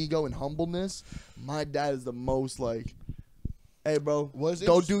comes to ego and humbleness. My dad is the most like, "Hey, bro,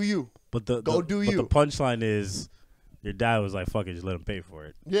 go do you." But the punchline is, your dad was like, "Fuck it, just let him pay for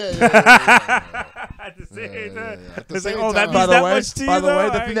it." Yeah. At the same time. At the It's like, same oh, that time. means that much to you, By the way,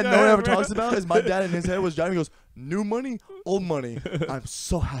 though? the thing that no one ever talks about is my dad in his head was driving. He goes, New money, old money. I'm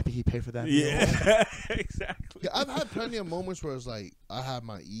so happy he paid for that. meal. Yeah, exactly. Yeah, I've had plenty of moments where it's like I have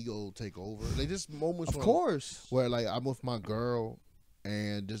my ego take over. Like just moments, Of course. where like I'm with my girl,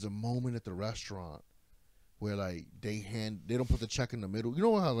 and there's a moment at the restaurant where like they don't put the check in the middle. You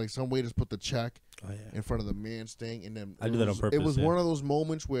know how like some waiters put the check in front of the man's thing, and then I do that on purpose. It was one of those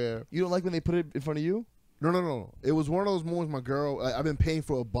moments where You don't like when they put it in front of you? no. It was one of those moments. My girl, I've been paying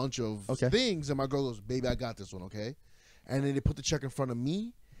for a bunch of Okay. things, and my girl goes, "Baby, I got this one, okay?" And then they put the check in front of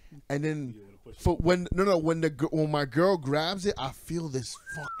me, and then when my girl grabs it, I feel this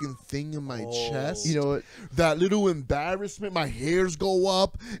fucking thing in my chest. You know what? That little embarrassment, my hairs go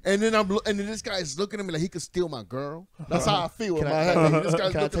up, and then this guy's looking at me like he could steal my girl. That's how I feel in Can my I- head. Like, this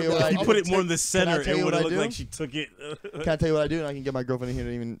guy's can I looking tell you at me what like, If you I'm put gonna it more in the Can I center, tell it you would what I look do? like she took it. Can I tell you what I do? And I can get my girlfriend in here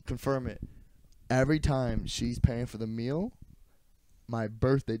to even confirm it. Every time she's paying for the meal, my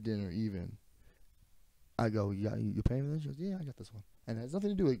birthday dinner even, I go, you paying for this? She goes, yeah, I got this one. And it has nothing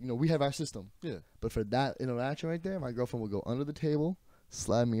to do with, we have our system. Yeah. But for that interaction right there, my girlfriend will go under the table,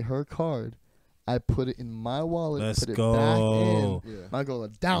 slide me her card. I put it in my wallet, Let's put it go. back in. Yeah. My girl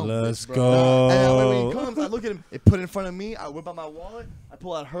down. Let's bro. go. And that way when he comes, I look at him, it put it in front of me, I whip out my wallet, I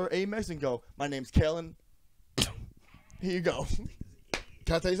pull out her Amex and go, my name's Kerryn. Here you go.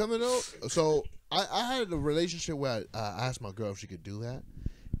 Can I tell you something though? So I had a relationship where I asked my girl if she could do that,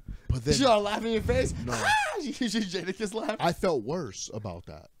 but then She started laughing in your face. No. She just laughed. I felt worse about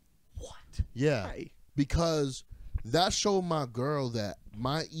that. What? Yeah, Why? because that showed my girl that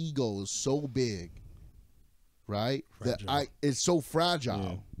my ego is so big, right? Fragile. That it's so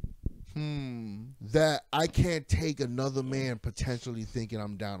fragile that I can't take another man potentially thinking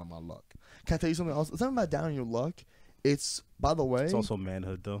I'm down on my luck. Can I tell you something else? Something about down on your luck. It's, by the way, It's also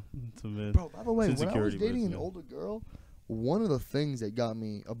manhood, though. It's a man. bro, by the way, it's when I was insecurity, but dating it's an man. older girl, one of the things that got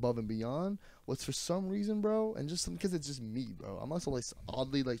me above and beyond was for some reason, bro, and just because it's just me, bro. I'm also like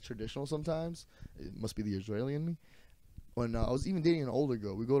oddly like traditional sometimes. It must be the Israeli in me. When I was even dating an older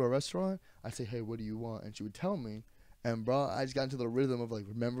girl, we go to a restaurant. I'd say, hey, what do you want? And she would tell me. And, bro, I just got into the rhythm of, like,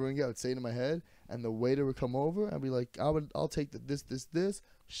 remembering it. I would say it in my head. And the waiter would come over. I'd be like, I'll take the this.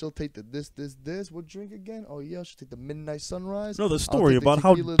 She'll take the this. What drink again? Oh, yeah, she'll take the Midnight Sunrise. No, the I'll story take the about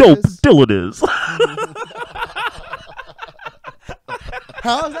how tequila dope this. Dylan is.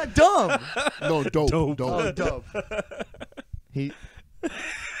 How is that dumb? No, dope. Dope. Oh, dope. He.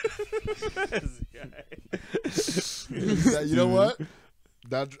 You know what?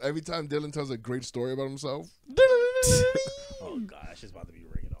 That every time Dylan tells a great story about himself, Oh, gosh, it's about to be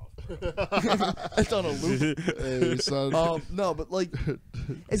ringing off. It's on a loop. hey, son. No, but like,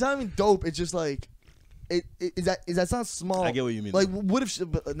 it's not even dope. It's just like, is that not small? I get what you mean. Like, what if?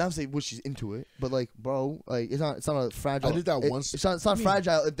 But not say what she's into it, but like, bro, like it's not a fragile. I did that once. It's not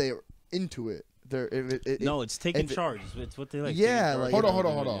fragile if they're into it. No, it's taking if it- charge. It's what they like. Yeah, taking like- charge.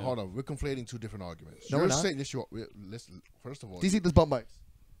 Hold on. We're conflating two different arguments. No, You're we're not. saying this. Listen. First of all, DC this bump mics.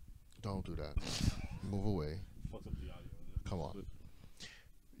 don't do that. Move away. Come on.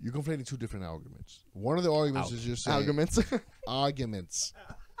 You're conflating two different arguments. One of the arguments is just saying Arguments. arguments.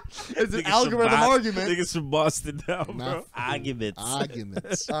 It's an Niggas algorithm from argument. Niggas from Boston now, bro. Not- Arguments.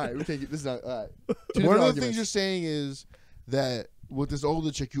 Arguments. All right, we can't get this. Is not all right. Two One different of the arguments. things you're saying is that with this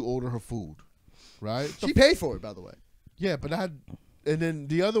older chick, you order her food, right? She paid for it, by the way. Yeah, but and then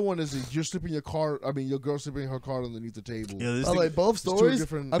the other one is that you're slipping your card. I mean, your girl slipping her card underneath the table. Yeah, this I like both two stories.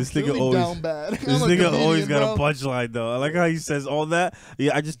 different- I'm This nigga clearly always- down bad. This I'm a nigga comedian, always got bro. a punchline though. I like how he says all that.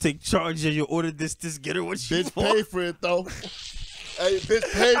 Yeah, I just take charge and you order this, get her what she Bitch, wants. pay for it though. Hey,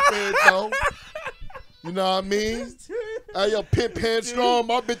 bitch, pay for it though. You know what I mean? Hey, yo, pimp pants strong.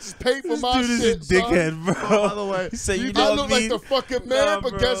 My bitches pay for This my dude is shit, a son. dickhead, bro. By the way, he said, you I know look me. like the fucking man, Nah,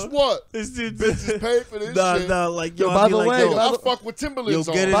 but bro. guess what? This dude Bitches pay for this shit. Nah, like yo, Yo, I by be the like, way, yo, Yo, by I the- fuck with Timberlands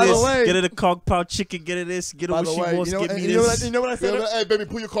yo, get her on. By the this, way- get her the Kong Pao chicken, get her this, get her by what the she way, wants, you know, get me and you know this. what I said? Hey, baby,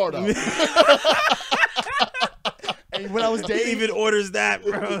 pull your card out. And when I was He dating, even orders that,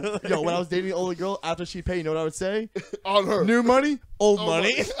 bro. yo, when I was dating an older girl, after she paid, you know what I would say? On her. New money, old Oh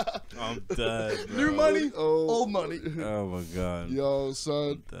money. I'm dead, bro. New money, Oh. old money. Oh my god. Yo,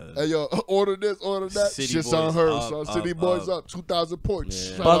 son. Dead. Hey, yo, order this, order that. City Shit's boys on her, up, son. up, City boys up. up. 2,000 points.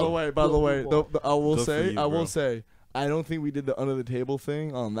 Yeah. Shout By out. the way, I will Good for say, you, I bro. will say, I don't think we did the under the table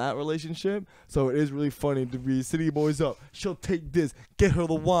thing on that relationship. So it is really funny to be city boys up. She'll take this, get her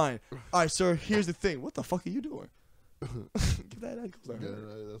the wine. All right, sir. Here's the thing. What the fuck are you doing? Give that goes to Yeah,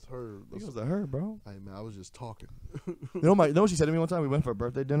 her. that's her. That goes to her, bro. Hey, man, I was just talking. You know what she said to me one time? We went for a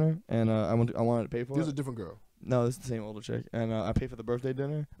birthday dinner, and I wanted to pay for This is a it. different girl. No, this is the same older chick, and I paid for the birthday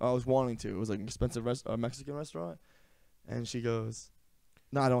dinner. I was wanting to. It was like an expensive Mexican restaurant, and she goes,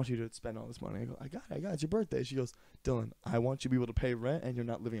 no, I don't want you to spend all this money. I go, I got it. It's your birthday. She goes, Dylan, I want you to be able to pay rent and you're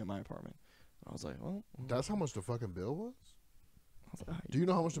not living at my apartment. I was like, well. That's how much the fucking bill was? I was like, all right. Do you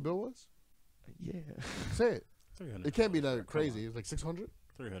know how much the bill was? Yeah. Say it. $300. It can't be that crazy. It's like $600?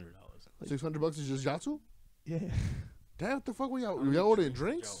 $300. $600 is just Yatsu? Yeah. Damn, what the fuck were y'all ordering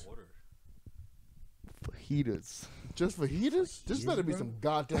drinks? Fajitas. Just fajitas? This better be some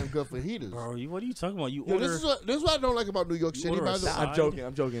goddamn good fajitas. Bro, what are you talking about? You Yo, order. this is what I don't like about New York City. order By a the way. side?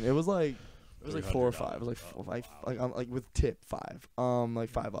 I'm joking. It was like 4 or 5. It was like $300. 4, like with tip 5. Like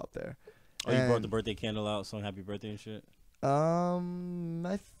 5 up there. Oh, you brought And, the birthday candle out, sung happy birthday and shit?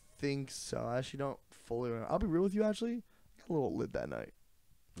 I think so. I actually don't fully remember. I'll be real with you. Actually, I got a little lit that night.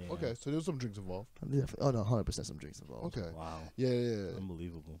 Yeah. Okay, so there's some drinks involved. Oh no, 100% some drinks involved. Okay. Wow. Yeah.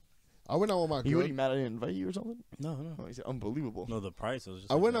 Unbelievable. I went out with my You girl. really mad I didn't invite you or something? No. Oh, he said unbelievable. No, the price was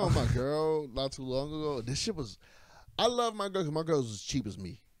just. I went out with my girl not too long ago. This shit was. I love my girl because my girl's as cheap as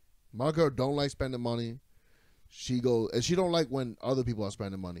me. My girl don't like spending money. She don't like when other people are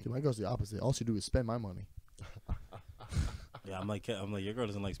spending money. Dude, my girl's the opposite. All she do is spend my money. Yeah, I'm like, your girl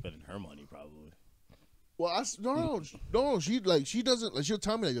doesn't like spending her money, probably. Well, no. She doesn't. Like, she'll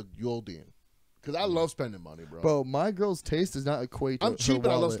tell me that you're old Dyin. Because I love spending money, bro. Bro, my girl's taste does not equate to I'm cheap, her but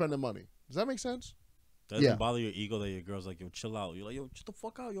I love wallet. spending money. Does that make sense? Doesn't Yeah. bother your ego that your girl's like, yo, chill out. You're like, yo, shut the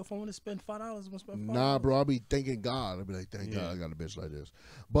fuck out. Yo, if I want to spend $5, I'm gonna spend $5. Nah, bro. I'll be thanking God. I'll be like, thank Yeah. God I got a bitch like this.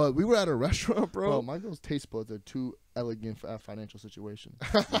 But we were at a restaurant, Bro, bro. my girl's taste buds are too elegant for a financial situation.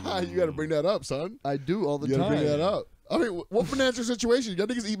 You got to bring that up, son. I do all the You got to time. bring that up. I mean, what financial situation? Y'all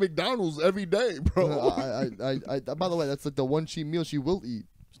niggas eat McDonald's every day, bro. I by the way, that's like the one cheap meal she will eat.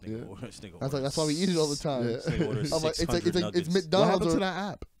 That's why we eat it all the time. Yeah. I'm like, it's What McDonald's happened to or that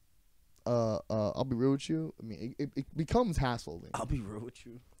app? I'll be real with you. I mean, it becomes hassling. I'll be real with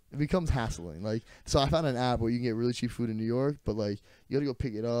you. It becomes hassling. Like, so I found an app where you can get really cheap food in New York, but like you gotta go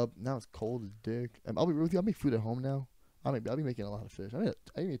pick it up. Now it's cold as dick. I'll be real with you. I make food at home now. I'll be making a lot of fish. I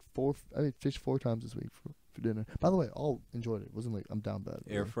made fish 4 times this week for dinner. By the way, all enjoyed it. Wasn't like I'm down bad.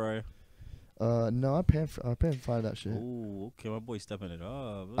 Air fryer. No, I pan fry that shit. Oh, okay. My boy stepping it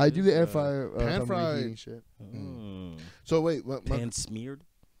up. I do the air fryer. Pan if I'm fry- reheating shit. So wait, Pan smeared?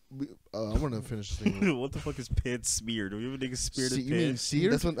 I want to finish this thing. What the fuck is pan smeared? Do you have a nigga smeared in You mean pan?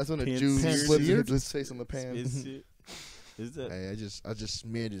 seared? That's when a Pan Jew seared? flips Seared? his face on the pan. Is that? Hey, I just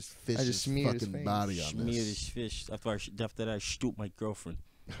smeared his fish, I just smeared his fucking face. body on Smeared this. his fish. After that, I stooped my girlfriend.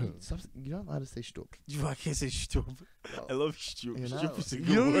 Stop, you're not allowed to say stup. I can't say stoop. I love stoop. You're Stoop not- is a you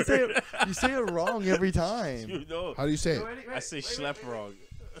good don't even word. say it. You say it wrong every time. You know. How do you say it? I say schlep wrong.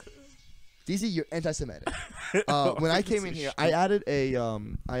 DC, you're anti-Semitic. When I came in here, I added a you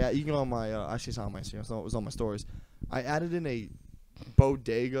can go on my actually it's not on my Instagram, so it was on my stories. I added in a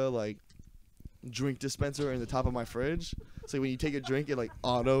bodega like drink dispenser in the top of my fridge. So when you take a drink, it like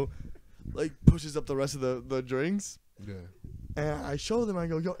auto like pushes up the rest of the drinks. Yeah. And I show them. I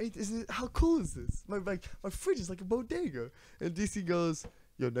go, yo, hey, how cool is this? My fridge is like a bodega. And DC goes,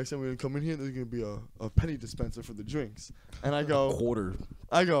 yo, next time we're gonna come in here, there's gonna be a penny dispenser for the drinks. And I go, Quarter.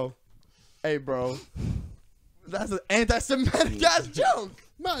 hey, bro, that's an anti-Semitic ass joke.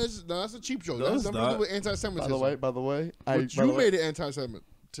 No, that's a cheap joke. No, That's it's nothing to do not. with anti-Semitism. By the way, But you made it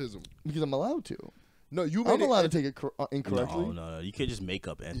anti-Semitism. because I'm allowed to. No, you made I'm it. allowed to take it incorrectly. No. You can't just make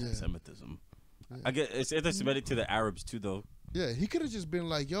up anti-Semitism. I get it's anti-Semitic to the Arabs too, though. Yeah, he could have just been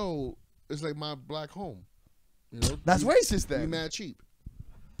like, "Yo, it's like my black home." You know, That's you, racist You then. mad cheap.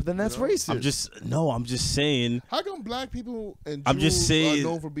 But then that's You know? racist. I'm just saying. How come black people and I'm Jews just saying- are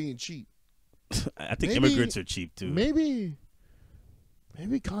known for being cheap? I think Maybe- immigrants are cheap too. Maybe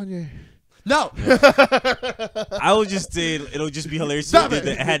Kanye. no. I was just saying it'll just be hilarious. Stop that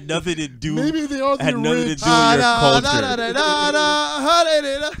it. it had nothing to do. Maybe they are the had nothing to rich. do with your culture.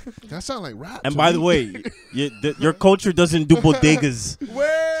 That sound like rap. And to by me. the way, your culture doesn't do bodegas.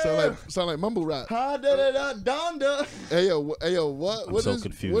 sound like mumble rap. Donda. Hey yo, what? I'm What so is-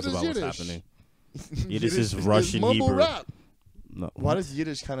 confused what is about what's Yiddish? happening. Yiddish is Russian mumble Hebrew. rap. No, Why does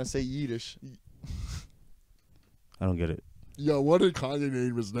Yiddish kind of say Yiddish? I don't get it. Yo, what did Kanye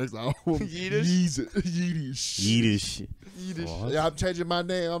name his next album? Yiddish? Yiddish. Yiddish. Yiddish. What? Yeah, I'm changing my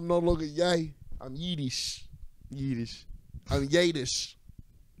name. I'm no longer Yay. I'm Yiddish. Yiddish. I'm Yiddish.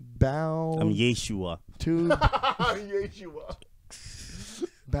 Bound I'm Yeshua. to Yeshua.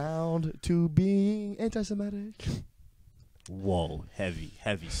 bound to being anti-Semitic. Whoa, heavy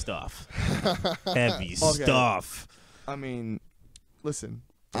stuff. Heavy stuff. I mean, listen.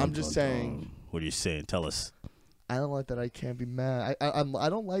 I'm just saying. What are you saying? Tell us. I don't like that I can't be mad. I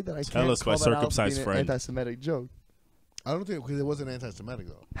don't like that I Tell can't us, my call that out for circumcised being friend. an anti-Semitic joke. I don't think because it wasn't anti-Semitic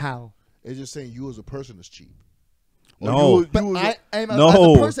though. How? It's just saying you as a person is cheap. No. But I am No. as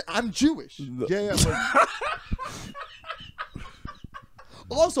a person, I'm Jewish. Yeah, but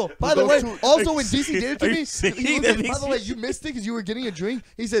Also, by the those way, two- also when DC did it to Are you me, saying he that by makes the way, you missed it because you were getting a drink.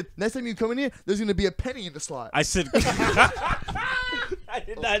 He said, next time you come in here, there's going to be a penny in the slot. I said. I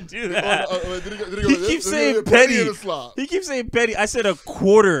did not do that. He He keeps saying penny. He keeps saying penny. I said a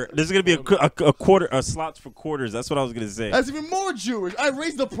quarter. There's gonna be a quarter, slots for quarters. That's what I was gonna say. That's even more Jewish. I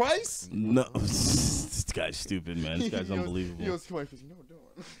raised the price. No, this guy's stupid, man. This guy's He unbelievable. goes, come on, you know what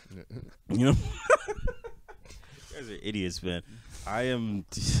I'm doing. You know, you guys are idiots, man. I am.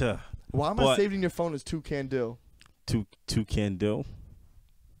 Why am I But- saving your phone as Toucan Dill? Toucan Dill.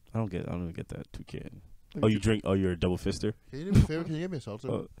 I don't even get that toucan. Oh, you drink? Oh, you're a double fister. Can you do me a favor? Can you give me a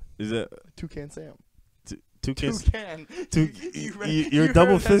seltzer? Oh, is that Toucan Sam. toucan? Toucan. You're a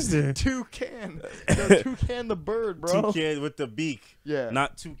double fister. Toucan. Yo, Toucan the bird, bro. Toucan with the beak. Yeah.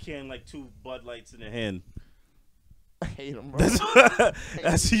 Not toucan like two Bud Lights in the hand. I hate him, bro.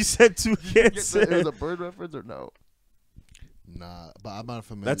 That's he said toucan. It was a bird reference or no? Nah, but I'm not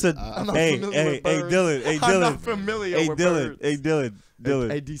familiar. That's a I'm not hey familiar with birds. Dylan. Hey I'm Dylan. not familiar Hey with Dylan. birds. Hey Dylan.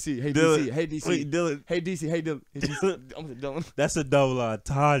 Dylan. Hey DC. Hey Dylan. DC. Hey DC. Wait, Dylan. Hey DC. Hey Dylan. Hey DC. I'm with Dylan. That's a double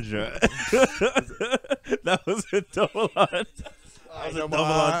entendre. That was a double entendre. That was a double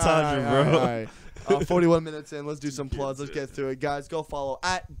entendre, bro. All right. 41 minutes in. Let's do some plugs. Let's get through it, guys. Go follow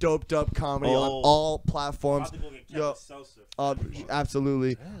at Doped Up Comedy on all platforms. Yo,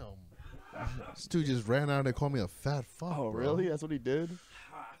 absolutely. Damn. This dude just ran out and called me a fat fuck. Oh, bro. really? That's what he did.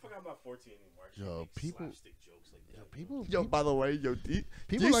 I forgot about 14 anymore. Yo, people, Yo, by the way, yo,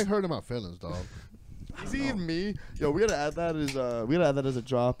 people like hurting my feelings, dog. DC and me. Yo, we gotta add that as a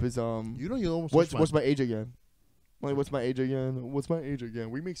drop. Is You know, you almost. what's touched my age again? Like, what's my age again? What's my age again?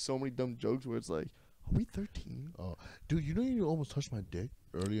 We make so many dumb jokes where it's like, are we 13? Oh, dude, you know you almost touched my dick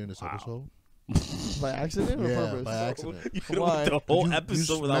earlier in this episode. By accident or Yeah, purpose? by accident. You Come on. the whole You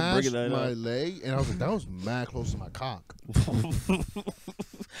episode without bringing smashed that my up. leg, and I was like, that was mad close to my cock.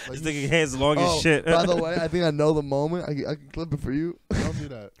 This nigga hands long Oh, as shit. by the way, I think I know the moment. I can clip it for you. Don't do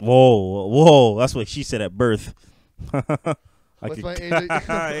that. Whoa. That's what she said at birth. What's my age?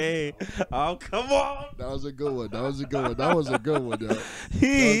 Hey. Oh, come on. That was a good one. That was a good one, yo.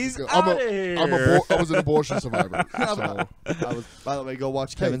 He's good. out of here. I was an abortion survivor. So. By the way, go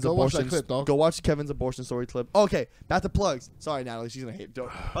watch Hey, Kevin's go watch abortion. that clip, dog. Go watch Kevin's abortion story clip. Okay, back to plugs. Sorry, Natalie, she's gonna hate. By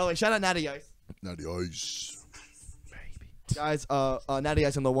the way, shout out Natty Ice. Now the ice. Guys, Natty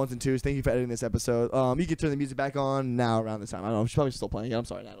Ice on the ones and twos. Thank you for editing this episode. You can turn the music back on now around this time. I don't know. She's probably still playing it. I'm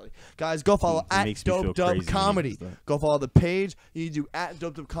sorry, Natalie. Guys, go follow It at makes me feel Doped Up crazy when he Comedy. does that. Go follow the page. You can do at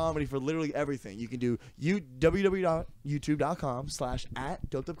Doped Up Comedy for literally everything. You can do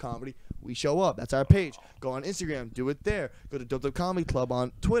www.youtube.com/@DopedUpComedy. We show up. That's our page. Go on Instagram. Do it there. Go to Doped Up Comedy Club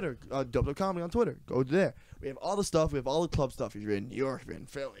on Twitter. Doped Up Comedy on Twitter. Go there. We have all the stuff. We have all the club stuff. If you're in New York, if you're in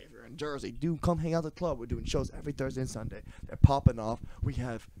Philly, if you're in Jersey, do come hang out at the club. We're doing shows every Thursday and Sunday. They're popping off. We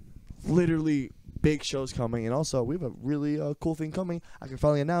have literally big shows coming, and also we have a really cool thing coming. I can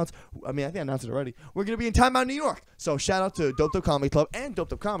finally announce. I mean, I think I announced it already. We're gonna be in Time Out New York. So shout out to Doped Up Comedy Club and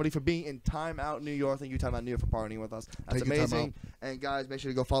Doped Up Comedy for being in Time Out New York. Thank you, Time Out New York, for partnering with us. That's Thank you, Time amazing. And guys, make sure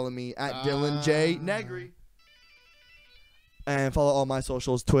to go follow me at Dylan J Negri. And follow all my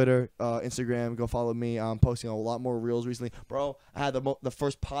socials, Twitter, Instagram. Go follow me. I'm posting a lot more reels recently. Bro, I had the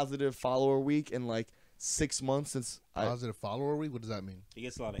first positive follower week in like 6 months since Positive follower week? What does that mean? He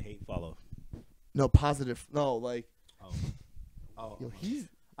gets a lot of hate follow. No, positive. No, like. Oh. Yo, he's.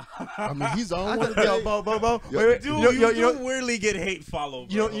 I mean, he's on one. Yo, Bo. Dude, you weirdly get hate follow,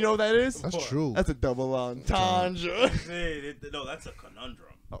 bro. You know what that is? That's true. That's a double entendre. No, that's a conundrum.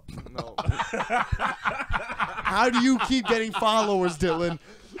 Oh, no. How do you keep getting followers, Dylan?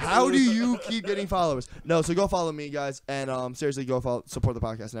 How do you keep getting followers? No, so go follow me, guys, and seriously, go support the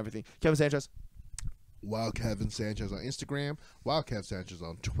podcast and everything. Kevin Sanchez. Wild Kevin Sanchez on Instagram. Wild Kev Sanchez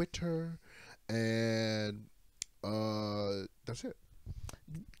on Twitter. And that's it.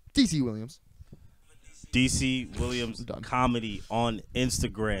 DC Williams. DC Williams Done. Comedy on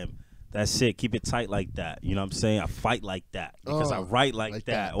Instagram. That's it. Keep it tight like that. You know what I'm saying? I fight like that because I write like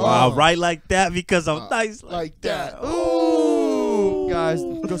that. Or I write like that because I'm nice like that. Ooh. Guys,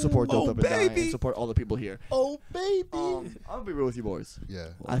 go support Doped Up and Dyin baby. and support all the people here. Oh, baby. I'll be real with you boys. Yeah.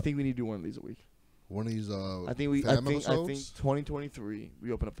 I think we need to do one of these a week. One of these I think fam 2023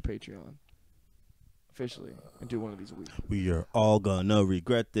 we open up the Patreon officially and do one of these a week. We are all gonna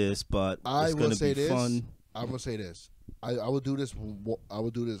regret this, but it's gonna be fun. I'm gonna say this. I will do this. I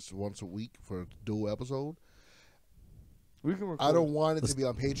will do this once a week for a dual episode. We can record. I don't want it to be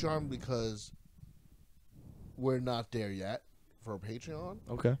on Patreon because we're not there yet for Patreon.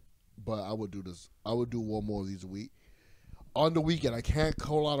 Okay. But I would do this. I would do one more of these a week. on the weekend. I can't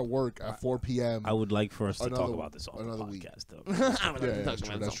call out of work at 4 p.m. I would like for us to talk Another- about this on the another week. podcast, though. That's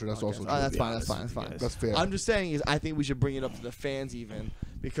true. That's true. That's also true. Oh, that's be fine. That's honest fine. with That's you fine. guys. That's fair. I'm just saying is I think we should bring it up to the fans even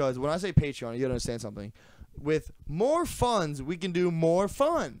because when I say Patreon, you gotta understand something. With more funds, we can do more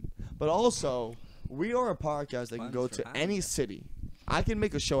fun. But also, we are a podcast that can go to any city. I can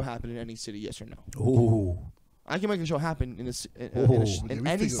make a show happen in any city, yes or no. Ooh. I can make a show happen in Yeah, we any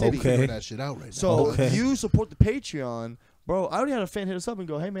figure- city. we figuring that shit out right now. So Okay. if you support the Patreon, bro, I already had a fan hit us up and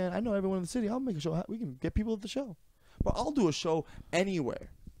go, hey, man, I know everyone in the city. I'll make a show. We can get people at the show. Bro, I'll do a show anywhere.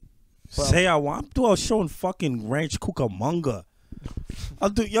 But Say I'm doing a show in fucking Ranch Cucamonga.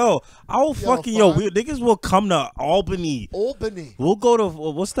 I'll fucking niggas will come to Albany. Albany. We'll go to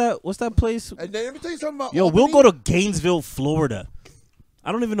what's that place? And then let me tell you something about Yo, Albany. we'll go to Gainesville, Florida.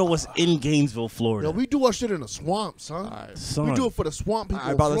 I don't even know what's in Gainesville, Florida. Yo, we do our shit in a swamp, son. All right. Son. We do it for the swamp people.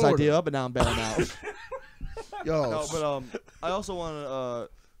 I brought of this Florida. idea up, and now I'm bailing out. Yo, No, but I also want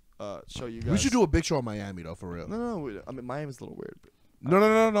to show you guys. we should do a big show in Miami though, for real. No. I mean, Miami's a little weird.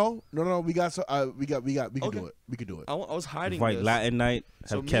 But No. We got so we can Okay. do it. We can do it. I was hiding Right, this. Latin night.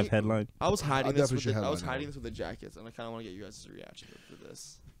 So Have Kev me- headline. I was hiding I this. definitely With should the, I headline was hiding it. this with the jackets, and I kind of want to get you guys' reaction to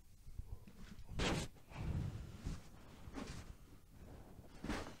this.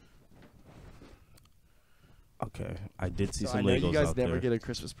 Okay, I did see So some I know Legos you guys out never there. get a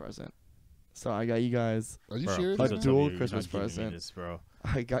Christmas present, so I got you guys. Are you Bro, serious? please A don't man? tell me dual you're Christmas not giving me present. this, bro.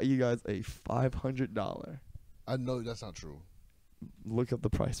 I got you guys a $500. I know that's not true. Look up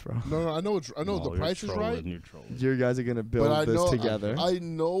the price, bro. No, I know. I know No, the you're price is right. trolling, you're trolling. You guys are gonna build But I this know together. I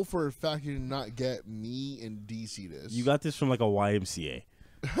know for a fact you did not get me and DC this. You got this from like a YMCA.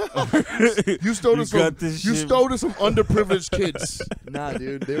 you stole you this got from this you shit- stole this from underprivileged kids. Nah,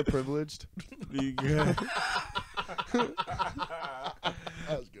 dude, they're privileged. You got-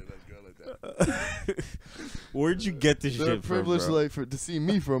 That's good. I like that. Where'd you get this They're shit from, privileged, bro? like to see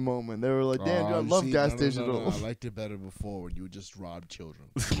me for a moment. They were like, "Damn, dude, I you love see, gas no, station." no, I liked it better before when you would just rob children.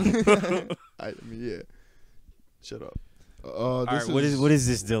 I mean, yeah. Shut up. All right, what is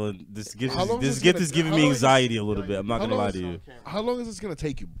this, Dylan? This gift How long is this this gift gonna- is giving how me long is anxiety a little bit. I'm not how gonna long lie is- to you. How long is this gonna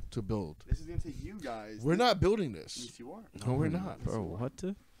take you to build? This is gonna take you guys. We're not building this. Yes, you are. No, we're not. Bro, what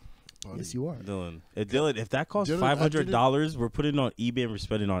the? Buddy. Yes, you are. Dylan, if that costs Dylan, I $500, we're putting it on eBay and we're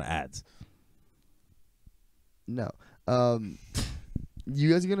spending it on ads. No.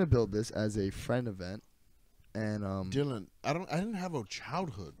 You guys are gonna build this as a friend event, and Dylan, I didn't have a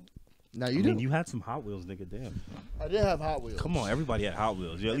childhood. now I you mean, do. you had some Hot Wheels, nigga. Damn. I did have Hot Wheels. Come on, everybody had Hot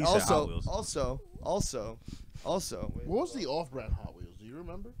Wheels. You at least had Hot Wheels. Also. Wait, What was the off-brand Hot Wheels? Do you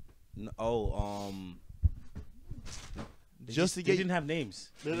remember? Just to they get didn't have names.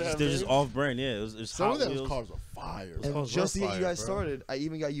 They didn't They're have just names? off-brand. Yeah, it was Some Hot of those Wheels. cars are fire. Those and cars just to were get you fire, guys bro. started, I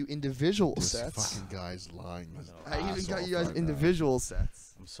even got you individual This sets. fucking guy's lying. his I even ass got off you guys right now. individual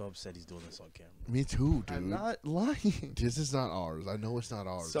sets. I'm so upset he's doing this on camera. Me too, dude. I'm not lying. This is not ours. I know it's not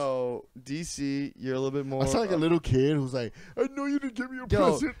ours. So DC, you're a little bit more. I sound like a little kid who's like, I know you didn't give me a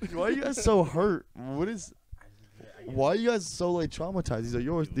Yo, present. why are you guys so hurt? Why are you guys so like traumatized? These are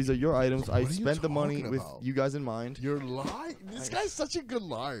yours. These are your items. I What are you spent the money talking with about? you guys in mind. You're lying. This guy's such a good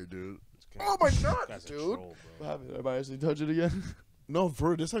liar, dude. Oh my god, That's a dude. troll, What happened? Everybody actually touch it again? No,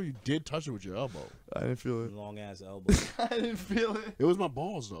 for this time you did touch it with your elbow. I didn't feel it. bro. Long ass elbow. I didn't feel it. It was my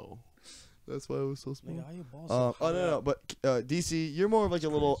balls though. That's why it was so small. Nigga, how your balls Oh so no, high? but DC, you're more of like a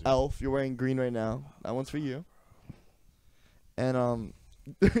little elf. You're wearing green right now. That one's for you. And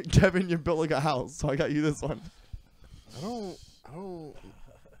Kevin, you're built like a house, so I got you this one. I don't.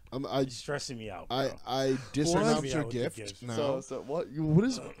 You're stressing me out, bro. I disannounced What? your With the gift gift. now. So what? What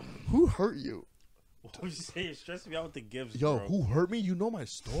is? Who hurt you? What would you say? You're stressing me out with the gifts, Yo, bro. who hurt me? You know my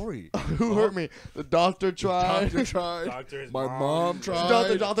story. Who hurt me? The doctor tried. Doctor tried. Doctor, his My mom. mom tried.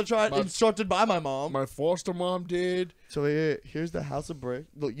 The doctor tried. My- Instructed by my mom. My foster mom did. So here's the house of brick.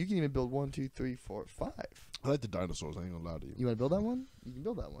 Look, you can even build 1, 2, 3, 4, 5. I like the dinosaurs. I ain't gonna lie to you. You want to build that one? You can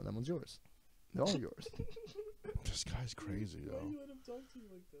build that one. That one's yours. They're all yours. This guy's crazy, yo.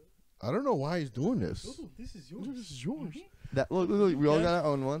 I don't know why he's doing this. This is yours. This is yours. That look. We all got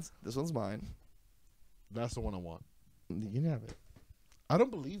our own ones. This one's mine. That's the one I want. You can have it. I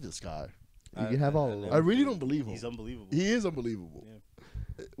don't believe this guy. You can have all of them. I really don't believe him. He's unbelievable. He is unbelievable.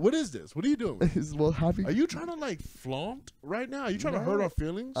 What is this? What are you doing? Well, happy. Are you trying to like flaunt right now? Are you trying to hurt No. our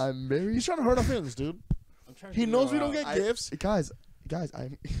feelings? I'm very. He's trying to hurt our feelings, dude. I'm trying to He figure knows we don't out- get gifts. Guys,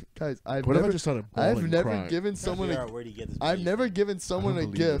 I've What if I never, just started bawling, I've never crying? given Trying to someone figure a, out where to get this I've money never from. given I someone don't a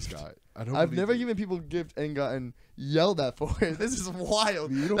believe this gift. guy. I don't I've believe never you. given people a gift and gotten yelled at for it. This is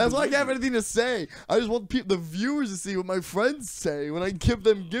wild. You don't That's why I believe can't have me. anything to say. I just want the viewers to see what my friends say when I give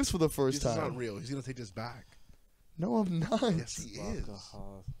them gifts for the first This is time. not real. He's gonna take this back. No, I'm not. Yes, he is.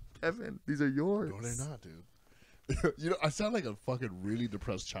 Kevin, these are yours. No, they're not, dude. You know, I sound like a fucking really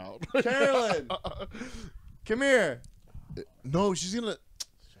depressed child. Carolyn, come here. No, she's gonna.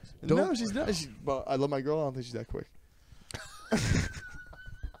 No, she's not. Well, I love my girl. I don't think she's that quick.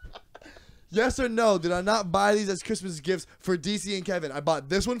 Yes or no? Did I not buy these as Christmas gifts for DC and Kevin? I bought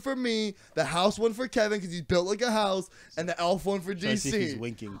this one for me, the house one for Kevin because he's built like a house, and the elf one for Try to see if he's DC.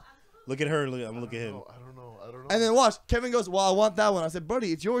 winking. Look at her. I'm look at him. I don't know. And then watch, Kevin goes, well, I want that one. I said,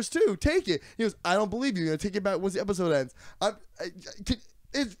 buddy, it's yours too. Take it. He goes, I don't believe you. You're going to take it back once the episode ends.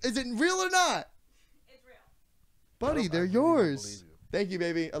 Is it real or not? It's real. Buddy, they're I really don't yours. believe you. Thank you,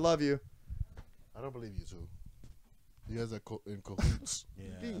 baby. I love you. I don't believe you too. You guys are in cahoots.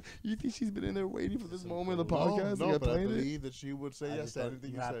 Yeah. You think she's been in there waiting for this moment of the No, podcast? no, like I but I planned it? believe that she would say I yes just to thought anything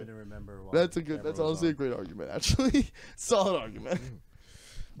you you happen say. to remember. While That's the camera honestly a was great argument, actually. Solid argument.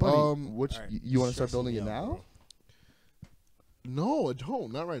 Buddy, which Alright, you want to start stressing building me it out, now? bro. No, I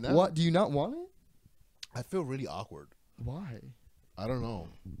don't. Not right now. What? Do you not want it? I feel really awkward. Why? I don't know.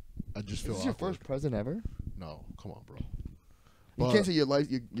 I just feel Is this your awkward. first present ever? No, come on, bro. You can't say your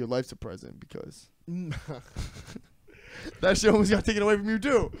life's a present because that shit almost got taken away from you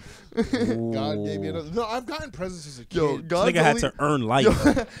too. God gave me another. No, I've gotten presents as a kid. Yo, This God's nigga had only, to earn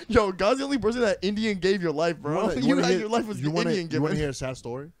life. yo, God's the only person that Indian gave your life, bro. You had your life was the Indian You want given. to hear a sad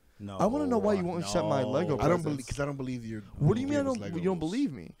story? No. I wanna know why you won't accept my Lego I don't presents. believe because I don't believe you're. What do you mean you don't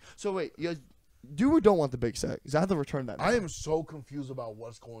believe me? So wait, you do or don't want the big set? Because I have to return that. I am so confused about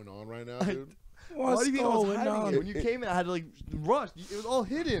what's going on right now, dude. Why do you mean I was going hiding on? it? When you came in, I had to like rush. It was all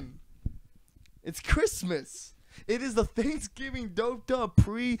hidden. It's Christmas. It is the Thanksgiving doped up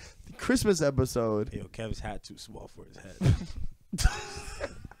pre-Christmas episode. Yo, Kev's hat too small for his head.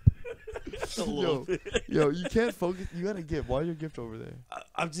 Yo, you can't focus. You gotta give. Why is your gift over there?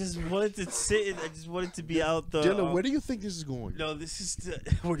 I just wanted to sit. I just wanted to be out the. Dylan, where do you think this is going? No, this is.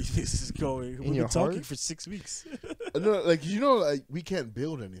 Where do you think this is going? We've your been talking heart? for 6 weeks. No, like like we can't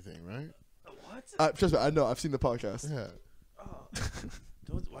build anything, right? What? Trust me, I know. I've seen the podcast. Yeah.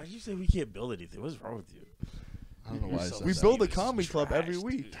 Why did you say we can't build anything? What's wrong with you? I don't know why I said We that. build a This is comedy club every trash,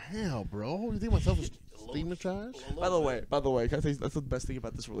 week. dude. Damn, bro. You think myself is steaming trash? By the way, can I say that's the best thing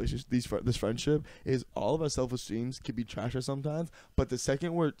about this relationship, this friendship is all of our self-esteems can be trashed sometimes, but the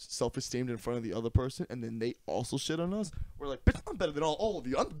second we're self-esteemed in front of the other person and then they also shit on us, we're like, bitch, I'm better than all of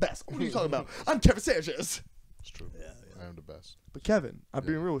you. I'm the best. What are you talking about? I'm Kevin Sanchez. It's true. Yeah. I am the best. But Kevin, I'm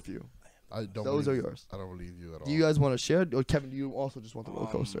being real with you. I don't. Those are believe- yours. I don't believe you at all. Do you guys want to share? Or Kevin, do you also just want the roller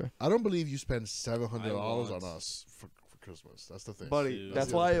coaster? I don't believe you spend $700 I on want- us for Christmas. That's the thing. Buddy, Dude.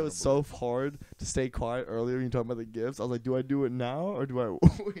 that's the why other it thing was I so believe. hard to stay quiet earlier when you talking about the gifts. I was like, do I do it now or do I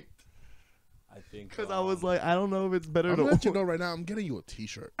wait? I think. Because I was like, I don't know if it's better I'm to gonna let you know right now. I'm getting you a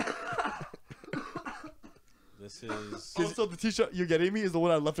T-shirt. This is. Also, the t-shirt you're getting me is the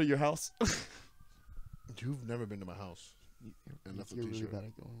one I left at your house. You've never been to my house. And that's a You're really T-shirt. bad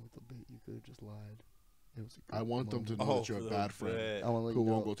at going with the bait. You could have just lied. It was a I good want them to moment. know that you're a bad friend. I want to let who you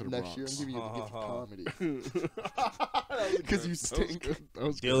know won't go to the next Bronx. year I'm giving you the gift of comedy. Because you stink. That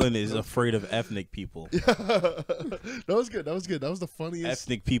was good. Dylan is afraid of ethnic people. That was good. That was good. That was the funniest.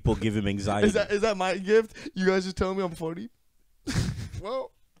 Ethnic people give him anxiety. Is that my gift? You guys just telling me I'm 40?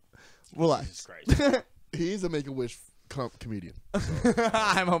 Well, Relax. Jesus Christ. he's a Make-A-Wish comedian.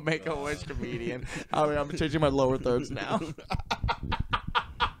 I'm a Make-A-Wish comedian. I'm changing my lower thirds now.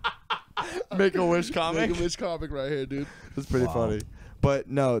 Make-A-Wish comic. Make-A-Wish comic right here, dude. That's pretty Wow. funny. But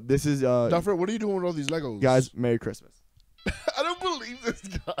no, this is Duffer, what are you doing with all these Legos? guys, Merry Christmas. I don't believe this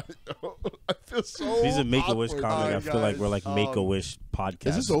guy. Yo. I feel so He's a Make-A-Wish awkward. comic. I Alright, feel like guys, we're like Make-A-Wish podcast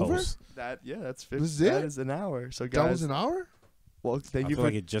Is this over? hosts. That's This is that it? is an hour. So That guys, was an hour? well, I thank you feel for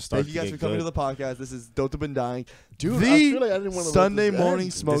like it just thank started you guys to for get coming to good. the podcast. This is Dota Ben Dying, Dude, the I feel like I didn't want to Sunday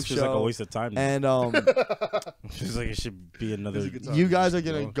morning smoke This feels like a show. waste of time. And Feels like it should be another. It's a good time. you guys are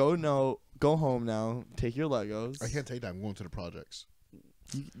gonna go home now. Take your Legos. I can't take that. I'm going to the projects.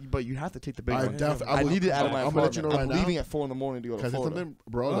 But you have to take the big I one. def- I I will- need it out of my I'm gonna let apartment. you know right I'm now. leaving at 4 in the morning to go Can to I say Florida. something?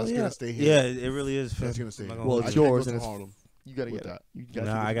 Bro, Oh, that's yeah. going to stay here. Yeah, it really is. That's going to stay here. Well, it's I can't yours go and to it's- Harlem. You gotta with get it. that. You guys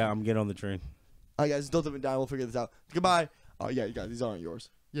Nah, figure it out. I'm getting on the train. All right, guys, Dota Ben Dying. We'll figure this out. Goodbye. Oh yeah, you guys, these aren't yours.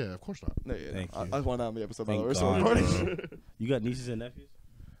 Yeah, of course not. No, yeah, Thank no. you. I want that on the episode. By the Thank way, we're still God, recording. bro. You got nieces and nephews?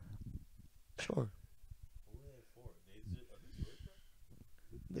 Sure,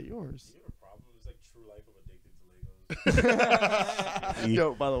 they're yours.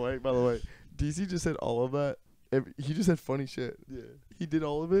 Yo, by the way, DC just said all of that. He just said funny shit. Yeah, he did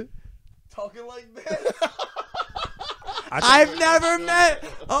all of it. Talking like this. I've never met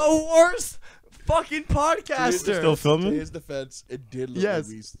a worse fucking podcaster. Still filming? To his defense, it did look Yes.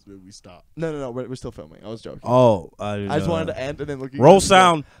 like we stopped. No. We're still filming. I was joking. Oh, I just wanted to end and then look. Roll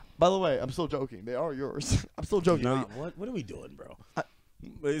sound. By the way, I'm still joking. They are yours. I'm still joking. Nah, what are we doing, bro?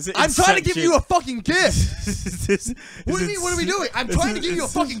 I'm trying to give you a fucking gift. This What do you mean? What are we doing? I'm trying to give you a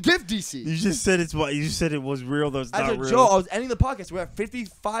fucking gift, DC. You just said you said it was real. Though it's As not a real. joke, I was ending the podcast. We're at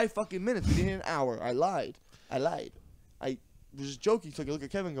 55 fucking minutes. We didn't hit an hour. I lied. I was just joking. So I could look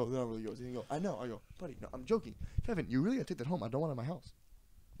at Kevin and go, no, really goes. And he go, I know. I go, buddy, no, I'm joking. Kevin, you really gotta take that home. I don't want it in my house.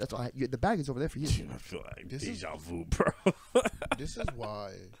 That's why the bag is over there for you. Dude, I feel like deja vu, bro. This is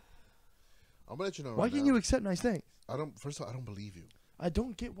why. I'm gonna let you know. Why right can't now, you accept nice things? First of all, I don't believe you. I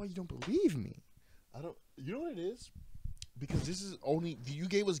don't get why you don't believe me. I don't. You know what it is? Because this is only. You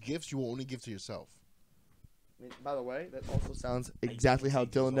gave us gifts. You will only give to yourself. I mean, by the way, that also sounds exactly how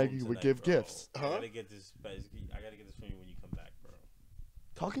Dylan Negri would give gifts. I gotta get this. I gotta get this from you when you come back, bro.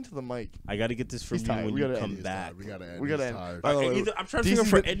 Talking to the mic. I gotta get this from He's you tired. when We you gotta come end. He's back. We gotta end. We gotta He's end. tired. By the way, I'm trying to figure out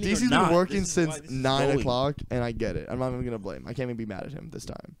for ending DC's or been not. working This is since why this is 9 going. o'clock, and I get it. I'm not even gonna blame. I can't even be mad at him this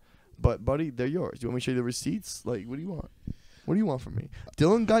time. But buddy, they're yours. Do you want me to show you the receipts? Like, what do you want? What do you want from me?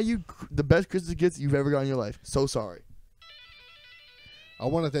 Dylan got you the best Christmas gifts you've ever got in your life. So sorry. I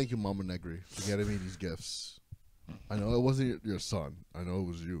want to thank you, Mama Negri, for getting me these gifts. I know it wasn't your son. I know it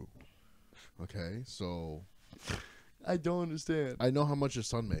was you. Okay, so I don't understand. I know how much your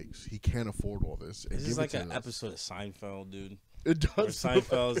son makes. He can't afford all this. This is like an episode of Seinfeld, dude. It Where does.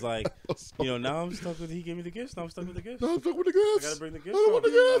 Seinfeld's like, now I'm stuck with. He gave me the gifts. Now I'm stuck with the gifts. No, I'm stuck with the I gifts. gotta bring the I gifts. don't want the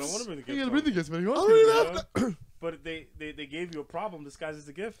home. I gifts. don't want to bring the gifts. You gotta home. bring the gifts, man. You I want don't to? even have to. But they gave you a problem disguised as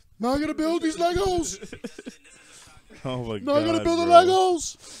a gift. Now I gotta build these Legos. Oh my Now god! I gotta build the bro.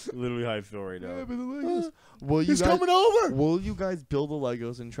 Legos. Literally how I feel right now. Will you He's guys? coming over. Will you guys build the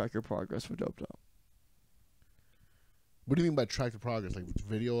Legos and track your progress for Dope Top? What do you mean by track the progress? Like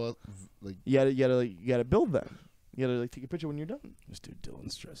video? Like You gotta build them. You gotta take a picture when you're done. This dude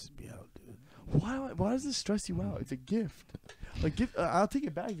Dylan stresses me out, dude. Why does this stress you out? It's a gift. Like, I'll take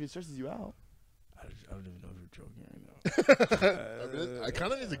it back if it stresses you out. I don't even know if you're joking right now. I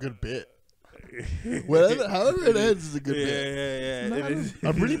kind of think it's a good bit. However it ends is a good bit. Yeah. It is.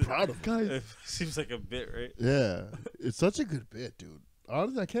 I'm really proud of it. Guys, It seems like a bit, right? Yeah, it's such a good bit, dude.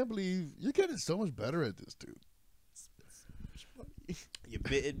 Honestly, I can't believe you're getting so much better at this, dude. You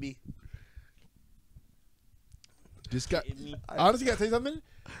bitten me. This guy. Bitten me. Honestly, can I tell you something?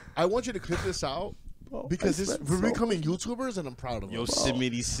 I want you to clip this out because we're becoming YouTubers, and I'm proud of it.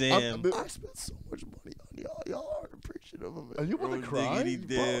 Yosemite Sam. I spent so much money on y'all. Y'all aren't appreciative of it. Are you about to Bro, cry? diggity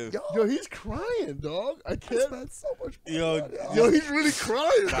dip. Yo, he's crying, dog. I I can't. spent so much money Yo, on y'all. Yo, he's really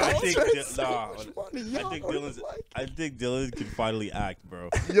crying, I dog. think spent so nah, much money. I Y'all think don't Dylan's. even like it. I think Dylan can finally act, bro.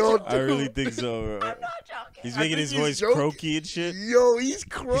 Yo, I really think so, bro. I'm not joking. He's I making think his he's voice joking. croaky and shit. Yo, he's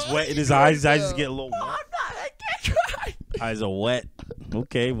crying. He's wetting his eyes. His eyes just now. get a little wet. I'm not. I can't cry. Eyes are wet.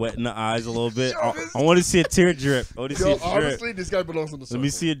 Okay, wet in the eyes a little bit. Yo, this- I want to see a tear drip. I want to see Yo, a drip. honestly, this guy belongs in the circle. Let me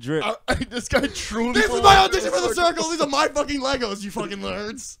see a drip. This guy truly. This is belongs my in audition for the circle. These are my fucking Legos, you fucking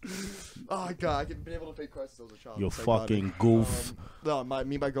nerds. Oh god, I could been able to pay crisis as a child. You Thank God. fucking goof. No, my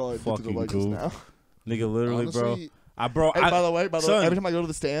girl is into the Fucking Legos goof. now. Nigga, literally, bro. Honestly, Hey, by the way, son, every time I go to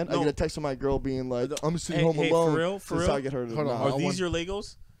the stand, I no. get a text from my girl being like, "I'm sitting Hey, home hey, alone." for real? For That's real? how I get her to. Hold on, nah. I Are these want- your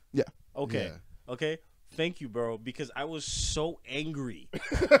Legos? Yeah. Okay. Yeah. Okay. Thank you, bro, because I was so angry.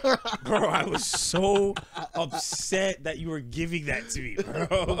 Bro, I was so upset that you were giving that to me,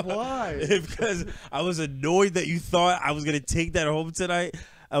 bro. Why? Because I was annoyed that you thought I was going to take that home tonight.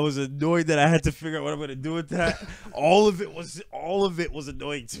 I was annoyed that I had to figure out what I'm going to do with that. All of it was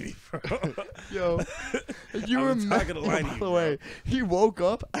annoying to me, bro. Yo, you were I'm not mad. gonna lie to By you, the bro. way, he woke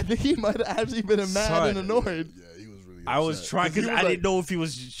up. I think he might have actually been mad Son. and annoyed. Yeah, he was really. I was upset. trying because he I was like- didn't know if he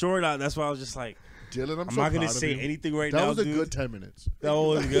was sure or not. That's why I was just like, Dylan, I'm I'm so not going proud to of say you. anything right That now, was a dude. good 10 minutes. That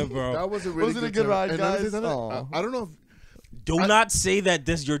was good, bro. That was a really Was it a good good 10 ride, and let me say guys? something. Aw. I don't know if Do not say that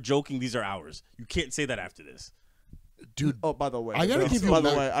you're joking. These are ours. You can't say that after this. dude. Oh, by the way, I gotta give you By a the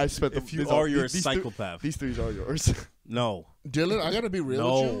lot- way, I spent. If you these are, you're a these psychopath. These threes are yours. No. Dylan, I gotta be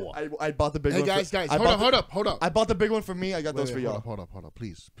real with you. No. I bought the big Hey one. guys, for, guys, I hold bought up. I bought the big one for me. I got Wait, those for y'all. hold up,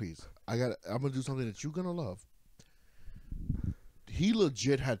 please. I'm gonna do something that you're gonna love. He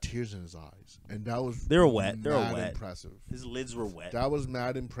legit had tears in his eyes, and that was They were wet. They were mad wet. impressive. His lids were wet. That was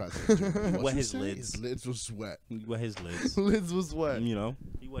mad impressive. Jimmy. What'd Wet you his say? lids. His lids was wet. He wet his lids. Lids was wet. You know,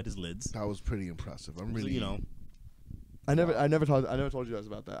 he wet his lids. That was pretty impressive. I'm So, really, you know, I never told you guys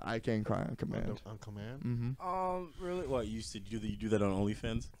about that. I can cry on command. on command. Mm-hmm. really? What you used to do? You do that on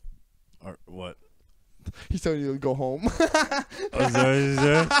OnlyFans, or what? He's telling you to go home. Oh, sorry, sorry.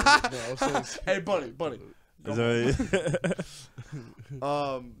 No, I was saying- Hey, buddy. Is that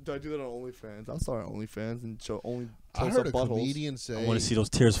Do I do that on OnlyFans? I'll start on OnlyFans and show only. I heard a comedian I say. want to see those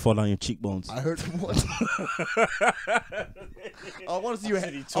tears fall down your cheekbones. I heard. I want to see your. I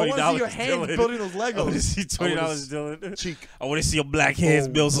I want to $20 see your hands Dylan. building those I want to Legos. see $20, Dylan. Cheek. I want to see your black hands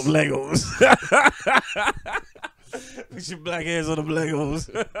build some Legos. Put your black hands on the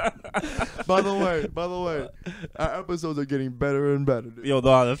Legos. By the way, our episodes are getting better and better. Dude. Yo,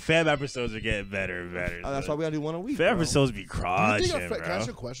 the fam episodes are getting better and better. That's why we gotta do one a week. Fam bro. episodes be Do you crushing, think bro. can I ask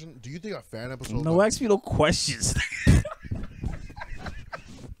you a question? Do you think our fan episode? No, ask me no questions.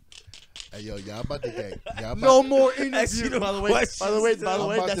 Hey, yo, y'all about to get. Y'all about No more Ask you interviews. no By the way, questions. I'm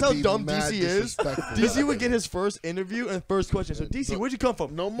about that's to how be dumb mad DC is. disrespectful. DC would get his first interview and first question. So DC, where'd you come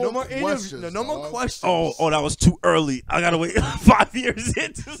from? No more questions, interview. No more dog. questions. Oh, that was too early. I gotta wait 5 years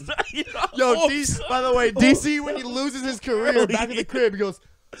into Yo, Oops. DC, by the way, DC when he loses his career back in the crib, he goes,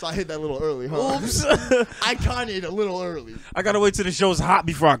 so I hit that a little early, huh? Oops. I Kanye'd a little early. I gotta wait till the show's hot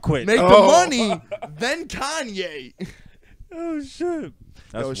before I quit. Make the money, then Kanye. Oh shit.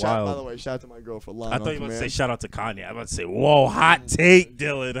 That's Yo, wild. by the way, shout out to my girl for lying. I thought you on were about to say command. shout out to Kanye. I'm about to say, whoa, hot take,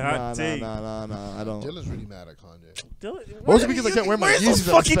 Dylan. Hot take. Nah, I don't. Dylan's really mad at Kanye. Dylan, Mostly because I can't wear my where's those Yeezys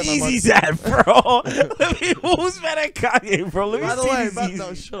that I fucking spent my money- Yeezys at, bro? Let me, who's mad at Kanye, bro? Let me By the see way, these no,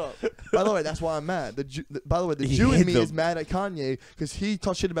 Yeezys. shut up. By the way, that's why I'm mad. By the way, the He Jew in hit me them. is mad at Kanye because he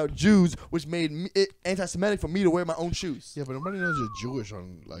talked shit about Jews, which made it anti-Semitic for me to wear my own shoes. Yeah, but nobody knows you're Jewish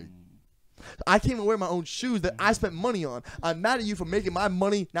on like. I can't even wear my own shoes that I spent money on. I'm mad at you for making my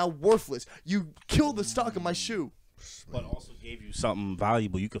money now worthless. You killed the stock of my shoe. But also gave you something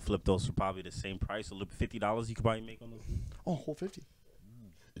valuable. You could flip those for probably the same price, a little $50 you could probably make on those. Oh, whole 50.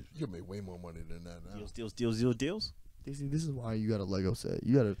 You can make way more money than that now. Deals. This is why you got a Lego set.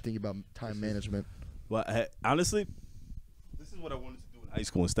 You got to think about time management. Well, honestly, this is what I wanted to do in high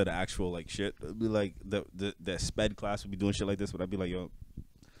school instead of actual like shit. It'd be like the sped class would be doing shit like this, but I'd be like, yo,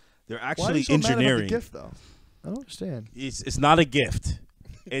 they're Why are actually you so mad about engineering. the gift, though? I don't understand. It's not a gift.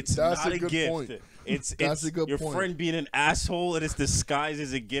 It's That's not a a good gift. point. It's That's a good your point. friend being an asshole and it's disguised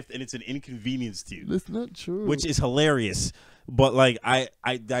as a gift and it's an inconvenience to you, That's not true. which is hilarious. But like the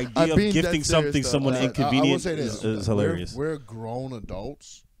idea of being dead gifting serious, something though. someone I will inconvenient say this: is hilarious. We're grown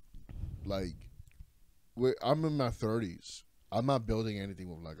adults. Like, I'm in my 30s. I'm not building anything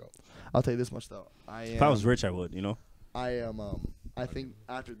with Lego. I'll tell you this much though. If I was rich, I would. You know. I am. I think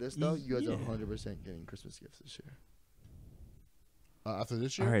after this though, you guys are 100% getting Christmas gifts this year. After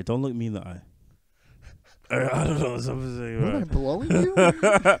this year, All right, don't look me in the eye. I don't know. Something saying, What am I blowing you?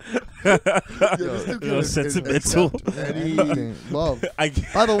 sentimental. Anything. Love. I,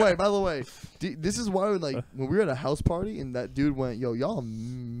 By the way, this is why like when we were at a house party and that dude went, "Yo, y'all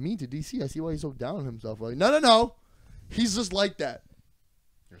mean to DC. I see why he's so down on himself." Like, no, he's just like that.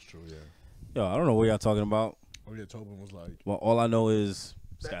 That's true. Yeah. yo, I don't know what y'all talking about. Oh yeah, Tobin was like, Well, all I know is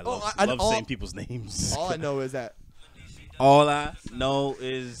this guy Oh, loves, I- loves all- saying people's names. All I know is that, All I know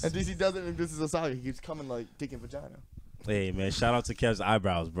is, and DC doesn't think this is a saga. He keeps coming like taking vagina. hey man, shout out to Kev's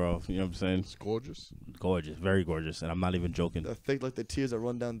eyebrows, bro. You know what I'm saying? it's gorgeous. Gorgeous, very gorgeous, and I'm not even joking. The thick like the tears that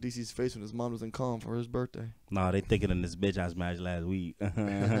run down DC's face when his mom was in calm for his birthday. Nah, they thicker than this bitch I smashed last week. Some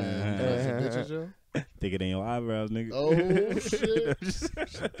bitches, yo. Thicker than your eyebrows, nigga. Oh shit.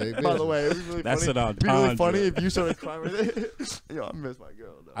 They By the bitches. way, it was really That's funny. an It'd be really entendre. funny if you started crying with it. Yo, I miss my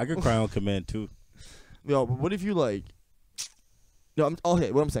girl. Though. I could cry on command too. Yo, but what if you like? Yo,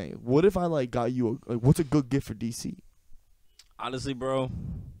 okay. What I'm saying, what if I like got you? What's a good gift for DC? Honestly, bro,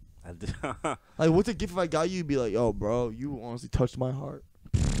 I did. Like, what's a gift if I got you? You'd be like, yo, bro, you honestly touched my heart.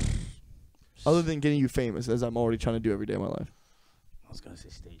 Other than getting you famous, as I'm already trying to do every day of my life. I was gonna say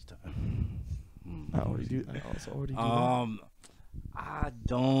stage time. I already do. I also already do. I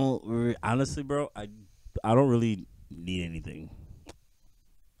don't honestly, bro. I don't really need anything.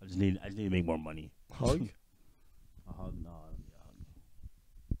 I just need to make more money. that. Hug. No.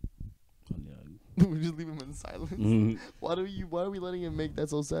 We just leave him in silence. Mhm. Why are we letting him make that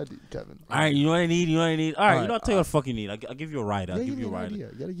so sad, Kevin? All right, you know what I need. All right, you know Alright, what I'll tell you what the fuck you need. I'll give you a ride. I'll Yeah, give you a an ride. idea.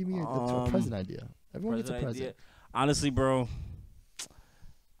 You gotta give me a present idea. Everyone gets a Present present. idea. Honestly, bro,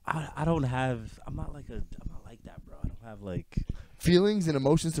 I don't have. I'm not like that, bro. I don't have like. Feelings and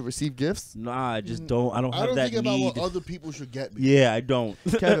emotions to receive gifts. Nah, I just don't. I don't I have don't that think about need. what other people should get me. Yeah, I don't.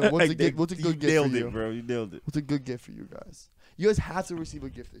 Kevin, what's a Like, good- what's a good gift nailed for it, you? bro. You nailed it. What's a good gift for you guys? You guys have to receive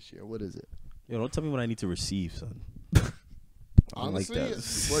a gift this year. What is it? Yo, don't tell me what I need to receive, son. I don't Honestly, like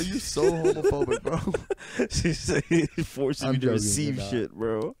that. Well, you so homophobic, bro. She's forcing I'm me to joking, receive you're not. shit,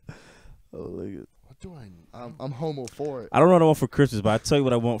 bro. Oh, like it. what do I need? I'm homo for it. I don't know what I want for Christmas, but I tell you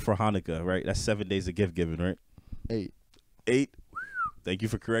what I want for Hanukkah, right? That's 7 days of gift giving, right? 8. 8. Thank you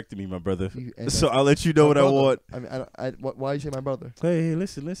for correcting me, my brother. And So I'll let you know what I want. I mean, why you say my brother? Hey,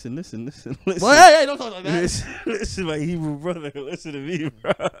 listen. Well, hey, don't talk like that. Listen, my Hebrew brother. Listen to me,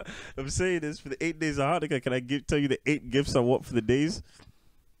 bro. I'm saying this for the 8 days of Hanukkah. Can I tell you the 8 gifts I want for the days?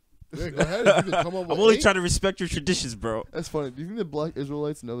 Yeah, go ahead. If you can come up with I'm only 8. trying to respect your traditions, bro. That's funny. Do you think the Black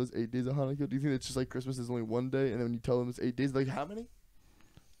Israelites know there's 8 days of Hanukkah? Do you think it's just like Christmas is only one day, and then when you tell them it's 8 days, like how many?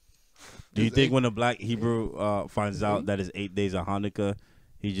 Do you There's think 8 when a black Hebrew finds out that it's 8 days of Hanukkah,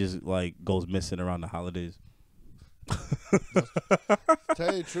 he just like goes missing around the holidays?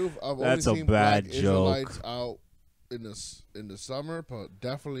 Tell you the truth, I've That's only a seen bad black Israelites out in the summer, but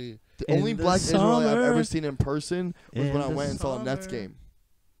definitely The only In the Black Israelite I've summer. ever seen in person was In when I the went and saw a Nets summer. game.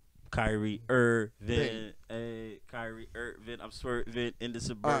 Kyrie Irving, hey, Kyrie Irving, I'm swerving in the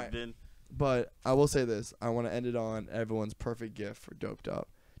suburban. But I will say this: I want to end it on everyone's perfect gift for Doped Up.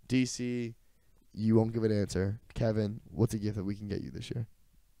 DC, you won't give an answer. Kevin, what's a gift that we can get you this year?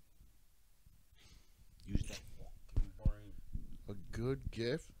 Use that. a good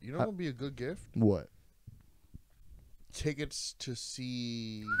gift. You know what would be a good gift? What? Tickets to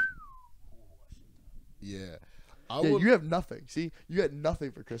see. Yeah. I Yeah, would you have nothing. See, you get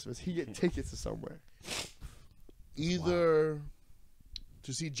nothing for Christmas. He get tickets to somewhere. either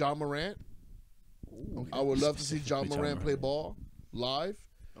to see John Morant. Okay. I would love to see John Specifically Morant play ball live.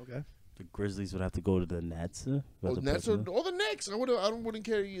 Okay. The Grizzlies would have to go to the Nets. Or Nets or the Knicks. I wouldn't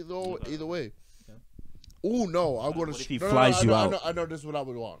care either way. Okay. Oh no, I would. What if he flies you out? I know this is what I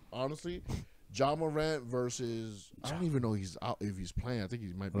would want. Honestly, John Morant versus I don't even know he's out if he's playing. I think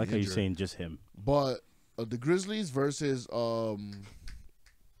he might be I like how injured. you're saying just him. But the Grizzlies versus the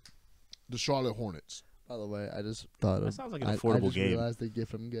Charlotte Hornets. By the way, I just thought That sounds like an I affordable just game. realized the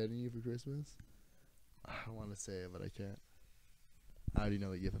gift I'm getting you for Christmas. I don't want to say it, but I can't. I already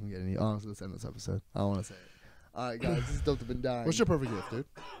know the gift I'm getting you. Honestly, let's end this episode. I don't want to say it. All right, guys, this is Dope to Been Dying. What's your perfect gift, dude?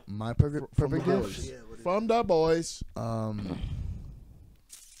 My perfect From the gift? boys. From the boys.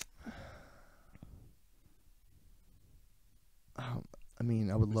 I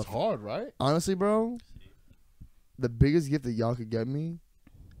mean, I would It's love. hard, right? Honestly, bro, the biggest gift that y'all could get me,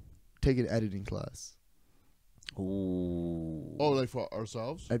 take an editing class. Ooh. Oh, like for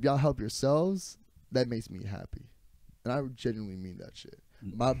ourselves? If y'all help yourselves, that makes me happy, and I genuinely mean that shit.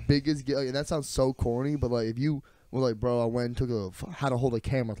 My biggest gift, and that sounds so corny, but like if you were like, bro, I went and took how to hold a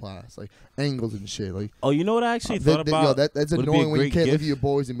camera class, like angles and shit, like. Oh, you know what I actually thought about? That's would it be a annoying when you great can't look gift? at your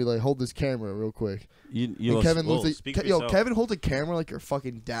boys and be like, hold this camera real quick. You And Kevin looks speak at for yourself. Kevin holds a camera like your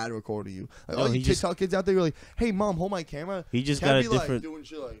fucking dad recording you. Like, No, all you he just- TikTok kids out there, you're like, hey mom, hold my camera. He just Can't got a be like different. doing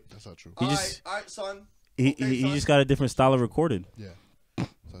shit like. That's not true. He just- all right, son. He Okay, he son. just got a different style of recording. Yeah. That's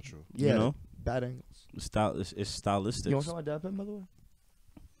not true. Yeah, You know, bad angles. it's stylistic. You want to my dad pen, by the way?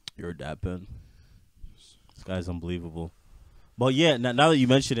 You're a dad pen. This guy's unbelievable. But yeah, now that you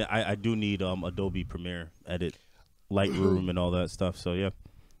mention it, I do need Adobe Premiere, Edit, Lightroom, and all that stuff. So yeah.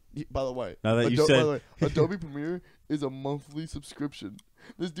 By the way, Now that you said- by the way, Adobe Premiere is a monthly subscription.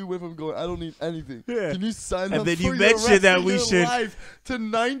 This dude went from going, I don't need anything. Yeah. Can you sign And up then for you your mentioned rest that of we your should- life to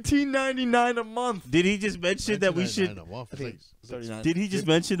 $19.99 a month? Did he just mention that we should? $19.99 a month. I think it's 39. Did he just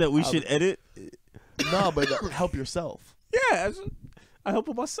mention that we should edit? No, but help yourself. Yeah, I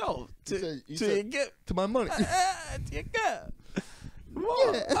help myself You to said- get To my money. to get.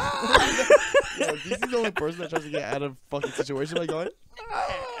 Yo, this is the only person that tries to get out of fucking situation like going.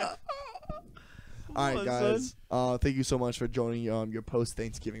 All right, on, guys. Thank you so much for joining your post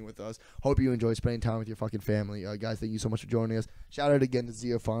Thanksgiving with us. Hope you enjoy spending time with your fucking family. Guys, thank you so much for joining us. Shout out again to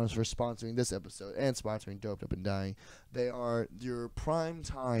Zia Farms for sponsoring this episode and sponsoring Doped Up and Dying. They are your prime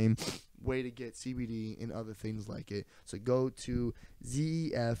time way to get CBD and other things like it. So go to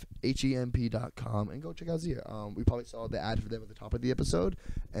zefhemp.com and go check out Zia. We probably saw the ad for them at the top of the episode,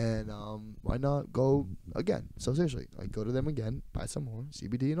 and why not go again? So seriously, like go to them again, buy some more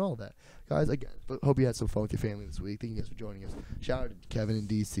CBD and all that, guys. Again, but hope you had some fun with your family this week. Thank you guys for joining us. Shout out to Kevin and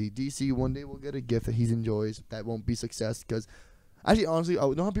DC. DC, one day we'll get a gift that he enjoys that won't be success, because actually, honestly,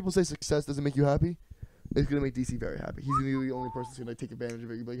 you know how people say success doesn't make you happy? It's gonna make DC very happy. He's gonna be the only person that's gonna take advantage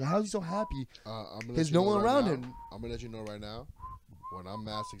of it. You'll be like, how's he so happy? There's no one around him. I'm gonna let you know right now. When I'm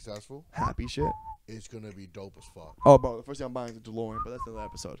mad successful, Happy shit. it's gonna be dope as fuck. Oh, bro, the first thing I'm buying is a DeLorean, but that's another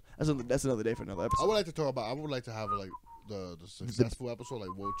episode. That's another day for another I episode. would like to talk about. I would like to have like the successful episode,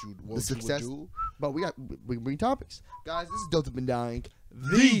 like what you success- would do. But we bring topics, guys. This is Dope to Been Dying,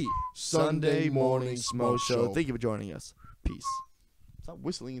 the Sunday morning smoke show. Thank you for joining us. Peace. Stop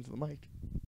whistling into the mic.